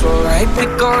balls. Oh, I ain't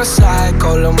been going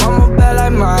psycho. Lil' mama bad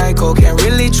like Michael. Can't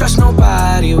really trust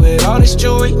nobody with all this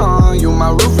jewelry on you. My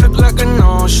roof look like a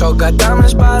no-show. Got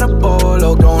diamonds by the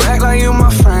bolo. Don't act like you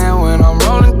my friend when I'm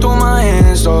rolling through my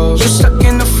hands. Oh, you stuck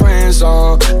in the friend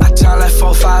zone. I tell like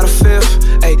 4, 5 to 5th.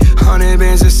 Ayy, 100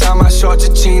 bands inside my shorts,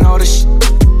 a chino, the shit.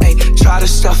 Ayy, try to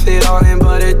stuff it all in,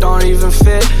 but it don't even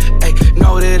fit. Ayy,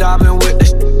 know that I've been with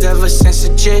this ever since a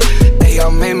jit. Ayy, I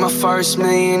made my first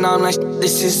million, I'm like,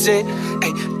 this is it.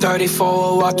 Ayy,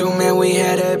 34 walk through, man, we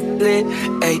had that lit.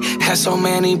 Ayy, had so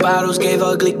many bottles, gave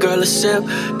ugly girl a sip.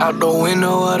 Out the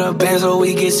window of the Benz, so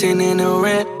we get sitting in the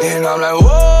rent. And I'm like,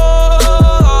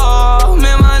 whoa,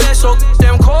 man, my legs so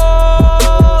damn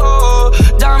cold.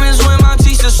 Diamonds with my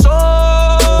teeth are sold.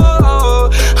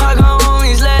 I got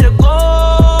homies, let it go.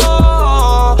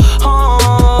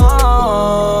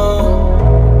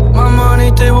 My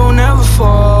money, they will never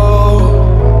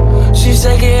fall. She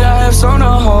said, get I have some to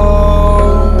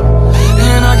hold.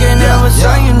 And I can never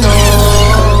tell you no.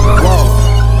 Whoa,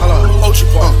 hold on, Ultra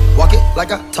Park. Walk it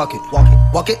like I talk it. Walk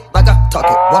it like I talk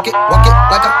it. Walk it like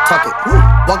I talk it.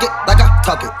 Walk it like I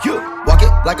talk it. Walk it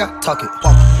like I talk it.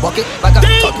 Walk it like I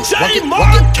talk it.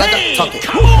 Walk it like I talk it.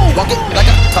 Walk it like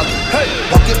I talk it.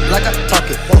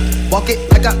 Walk it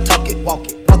like I talk it. Walk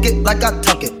it like I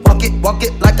talk it. Walk it like I talk it. Walk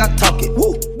it like I talk it.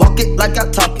 Walk it like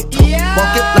I talk it.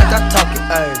 Walk it like I talk it.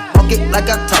 Walk it like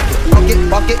I talk it.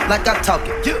 Walk it like I talk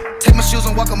it. Take my shoes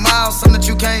and walk a mile, something that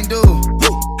you can't do.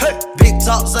 Big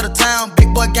talks of the town,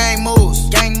 big boy gang moves.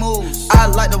 I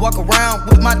like to walk around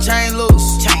with my chain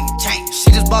loose.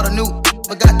 She just bought a new,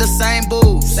 but got the same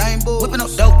booze. Whipping up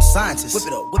dope, scientists. Whip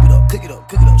it up, cook it up.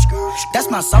 That's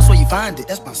my sauce where you find it.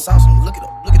 That's my sauce when you look it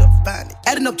up, find it.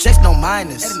 Adding up checks, no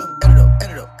minus. Add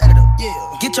it up,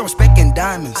 yeah. Get your respect in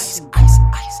diamonds. Ice.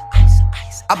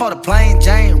 I bought a plain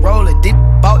Jane, roll it, deep,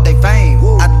 bought they fame.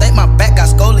 I think my back got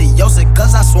scoliosis,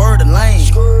 cause I swerved the lane.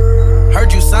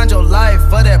 Heard you signed your life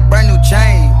for that brand new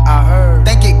chain. I heard.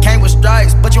 Think it came with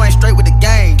stripes, but you ain't straight with the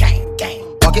game.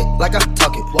 Walk it like I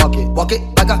talk it. Walk it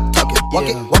like I talk it. Walk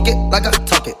it like I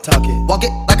talk it. Walk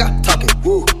it like I talk it.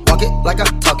 Walk it like I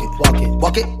talk it.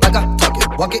 Walk it like I talk it.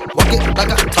 Walk it like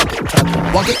I talk it.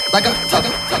 Walk it like I talk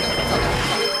it.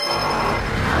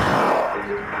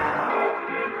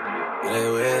 They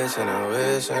wish and they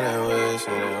wish and they wish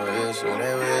and they wish and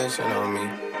they wishing on me.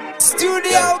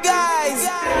 Studio guys.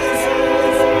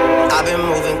 I've been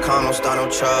moving calm, don't start no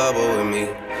trouble with me.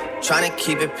 Trying to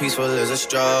keep it peaceful is a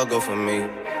struggle for me.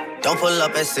 Don't pull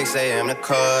up at 6 a.m. to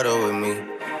cuddle with me.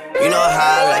 You know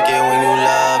how I like it when you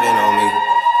loving on me.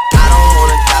 I don't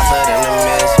wanna die for them to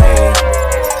miss me.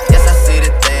 Yes, I see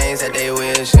the things that they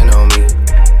wishing on me.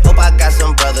 Hope I got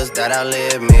some brothers that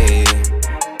outlive me.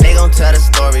 They gon' tell the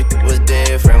story was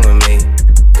different with me.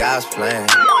 God's plan.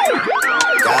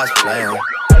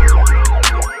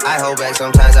 I hold back,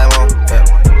 sometimes I won't.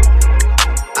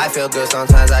 I feel good,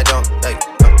 sometimes I don't.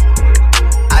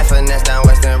 I finesse down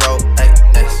Western Road.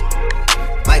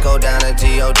 Might go down to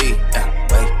G.O.D.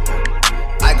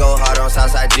 I go hard on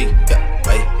Southside G.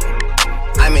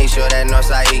 I make sure that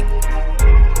Northside E.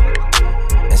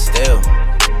 And still,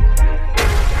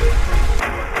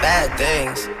 bad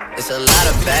things. It's a lot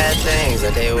of bad things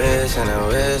that they wish and they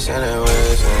wish and they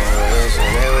wish and they wish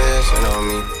and they wishing on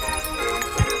me.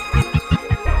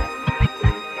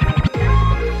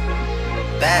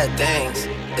 Bad things.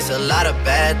 It's a lot of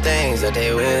bad things that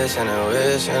they wish and they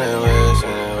wish and they wish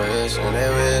and they wish and they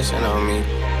wishing on me.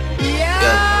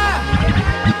 Yeah.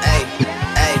 Hey.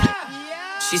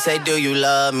 She say, do you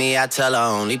love me? I tell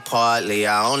her only partly.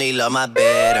 I only love my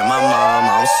bed and my mom.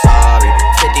 I'm sorry.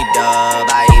 50 dub,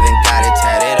 I even got it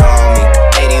tatted on me.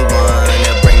 81,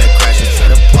 to bring the crashes to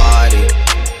the party.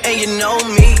 And you know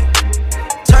me.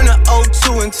 Turn the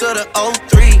 02 into the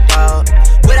 03.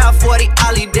 Without 40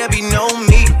 Ollie, there be no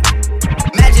me.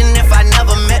 Imagine if I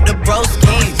never met the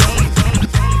broskis.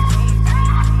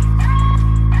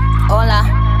 Hola,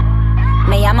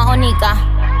 me llamo Onika,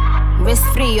 wrist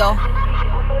frío,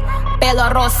 pelo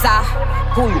rosa,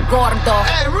 culo gordo.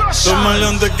 Los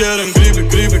maleantes quieren gribe,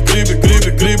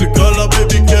 cala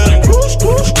baby quieren crush.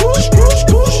 Los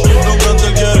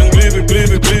grandes quieren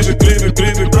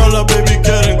gribe,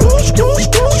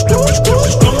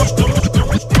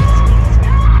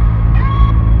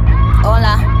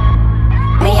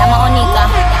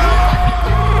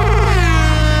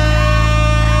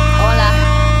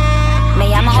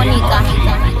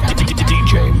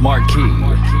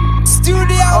 Marquee.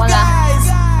 Studio guys.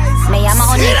 Me llamo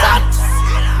Onika.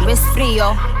 Luis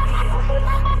Frío.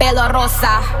 Pelo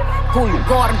rosa. Culo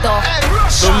gordo.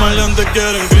 Los maleantes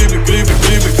quieren gribi.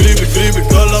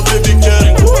 Todas baby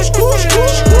quieren kush. Los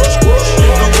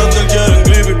cantantes quieren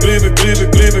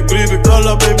gribi.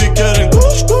 Todas baby quieren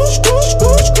kush.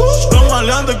 Los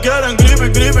maleantes quieren gribi.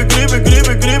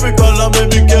 Todas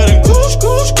baby quieren kush.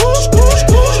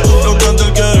 Los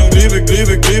cantantes quieren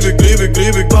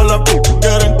gribi. Todas baby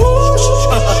quieren kush.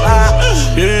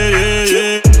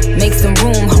 Yeah. Make some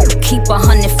room, keep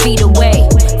 100 feet away.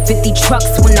 50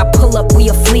 trucks when I pull up, we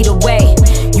a fleet away.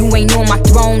 You ain't on my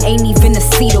throne, ain't even a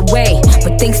seat away.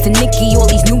 But thanks to Nicki, all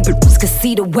these new bitches could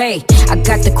see the way. I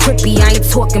got the crippy, I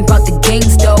ain't talking about the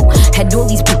gangs though. Had all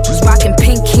these bitches rocking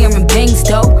pink hair and bangs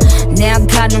though. Now I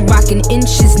got them rocking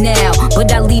inches now.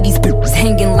 But I leave these bitches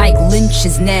hanging like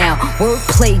lynches now.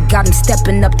 Wordplay got them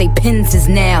stepping up they penses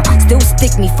now. Still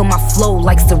stick me for my flow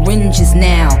like syringes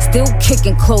now. Still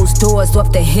kicking closed doors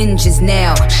off the hinges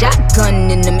now. Shotgun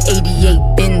in them 88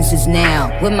 Benzes now.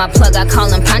 With my plug I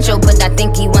call him Pancho, but I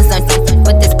think he wants some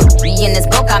with this poopy in his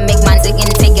boca. Make my zig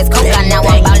and take his coca. Now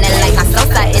I'm ballin' like I'm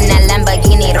Sosa in that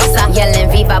Lamborghini Rosa. Yelling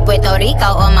Viva Puerto Rico,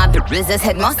 all my bitches is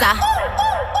hermosa.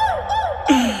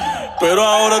 Pero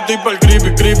ahora estoy pa'l creepy.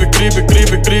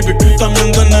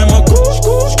 También tenemos kush.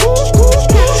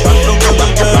 Los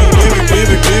cantantes quieren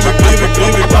gribi.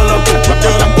 Todas las putas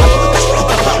quieren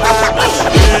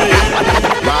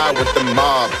Ride with the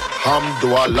mob,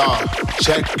 Hamdulillah.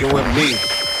 Check in with me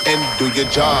and do your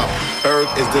job. Berg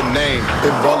is the name,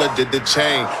 Big Baller did the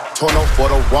chain. Torno for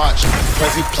the watch,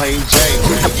 Prezi plain Jane.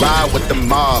 Ride with the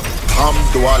mob,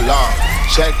 Hamdulillah.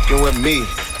 Check in with me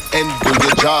and do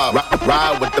your job.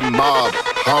 Ride with the mob,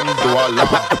 Hamdulillah.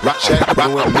 Check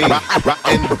in with me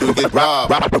and do your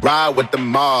job. Ride with the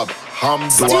mob,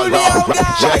 Hamdulillah.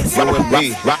 Check in with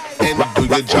me and do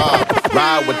your job.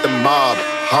 Ride with the mob,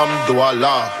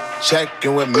 Hamdulillah. Check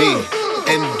in with me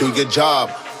and do your job.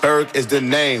 Berg is the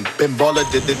name, Ben Baller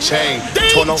did the chain.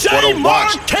 Torno for the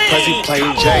watch, Prezi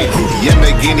plain Jane.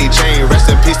 Yamagini chain,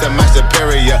 rest in peace to my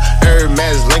superior.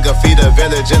 Hermes Linka feed a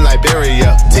village in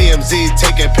Liberia. TMZ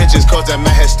taking pictures causing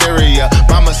my hysteria.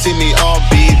 Mama see me on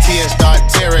BET and start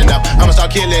tearing up. I'ma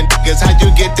start killing niggas, how you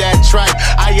get that tripe?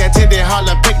 I attended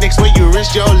Harlem picnics where you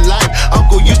risk your life.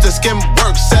 Uncle used to skim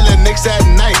work, selling nicks at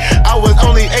night. I was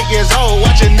only 8 years old,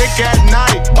 watching Nick at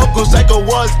night. Uncle Psycho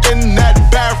was in that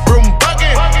bathroom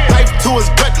bucket. Knife to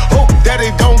his gut, hope that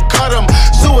they don't cut him.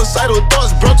 Suicidal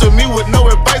thoughts brought to me with no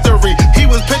advisory. He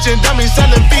was pitching dummies,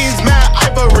 selling fiends, mad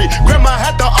ivory. Grandma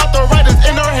had the arthritis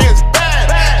in her hands,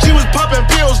 bad. She was popping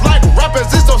pills like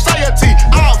rappers in society.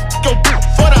 I'll f*** your bitch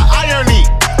for the irony.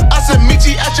 I said meet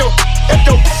you at your if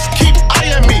your keep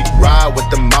eyeing me. Ride with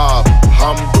the mob,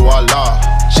 Hamdulillah.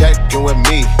 Check in with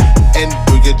me and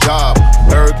do your job.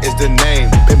 Berg is the name,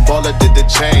 Ben Baller did the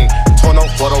chain. Torno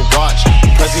for the watch,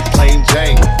 Prezi plain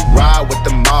Jane. Ride with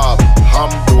the mob,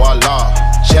 Hamdulillah.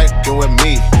 Check in with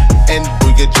me and do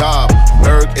your job.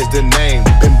 Berg is the name,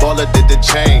 Ben Baller did the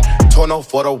chain. Torno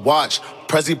for the watch,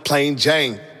 Prezi plain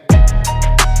Jane.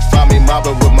 Find me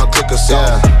mobbing with my clicker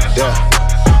song. Yeah.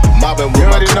 Mobbing with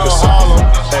my clicker song.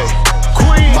 Hey.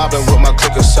 Mobbing with my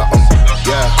clicker something.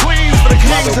 Yeah. Queens for the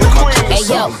kings and the queens. Hey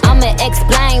yo, I'ma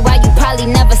explain why you probably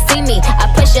never see me.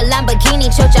 I push a Lamborghini,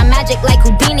 choke your magic like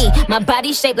Houdini. My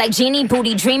body shaped like genie,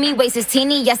 booty dreamy, waist is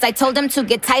teeny. Yes, I told him to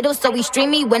get titles, so he stream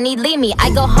me when he leave me.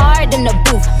 I go hard in the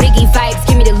booth, Biggie vibes,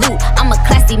 give me the loot. I'm a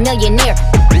classy millionaire,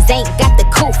 ain't got the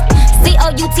coof.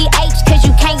 C-O-U-T-H, cause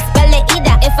you can't spell it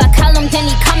either. If I call him, then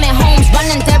he coming home,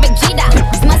 running Derek Jeter.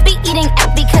 Must be eating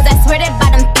up because I swear that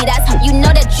bottom feed us. You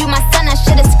know that you my son, I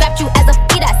should've scrapped you as a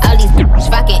fetus. All these bitches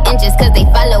rocking inches cause they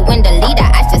following the leader.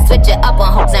 I should switch it up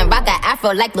on hopes and rock an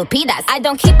afro like Lupitas. I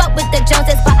don't keep up with the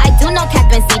Joneses, but I do know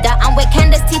Cap and Cedar. I'm with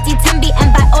Candace, Titi, Tembi,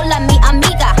 and Viola, mi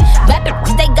amiga.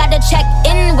 Rappers, they gotta check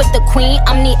in with the queen.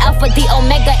 I'm the alpha, the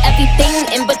omega, everything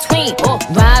in between. Oh,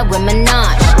 ride with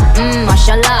Minaj,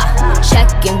 mashallah.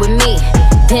 Check in with me,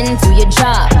 then do your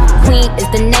job. Queen is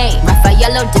the name,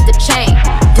 Raffaello did the chain.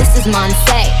 This is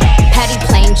Monse, Patty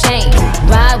plain Jane.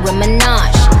 Ride with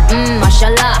Minaj,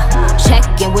 mashallah. Check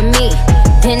in with me,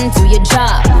 then do your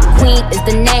job. Queen is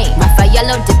the name,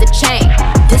 Raffaello did the chain.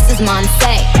 This is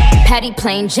Monse, Patty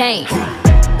plain Jane.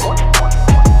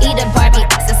 Eat a Barbie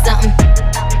X or something.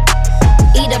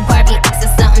 Eat a Barbie X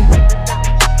or something.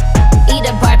 Eat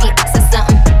a Barbie X or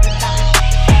something.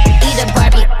 Eat a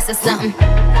Barbie X or something.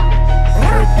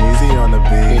 Easy on the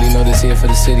beat. Yeah, you know this here for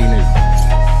the city, nigga.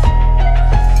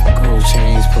 Gold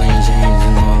chains, plain James,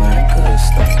 and all that good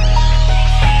stuff.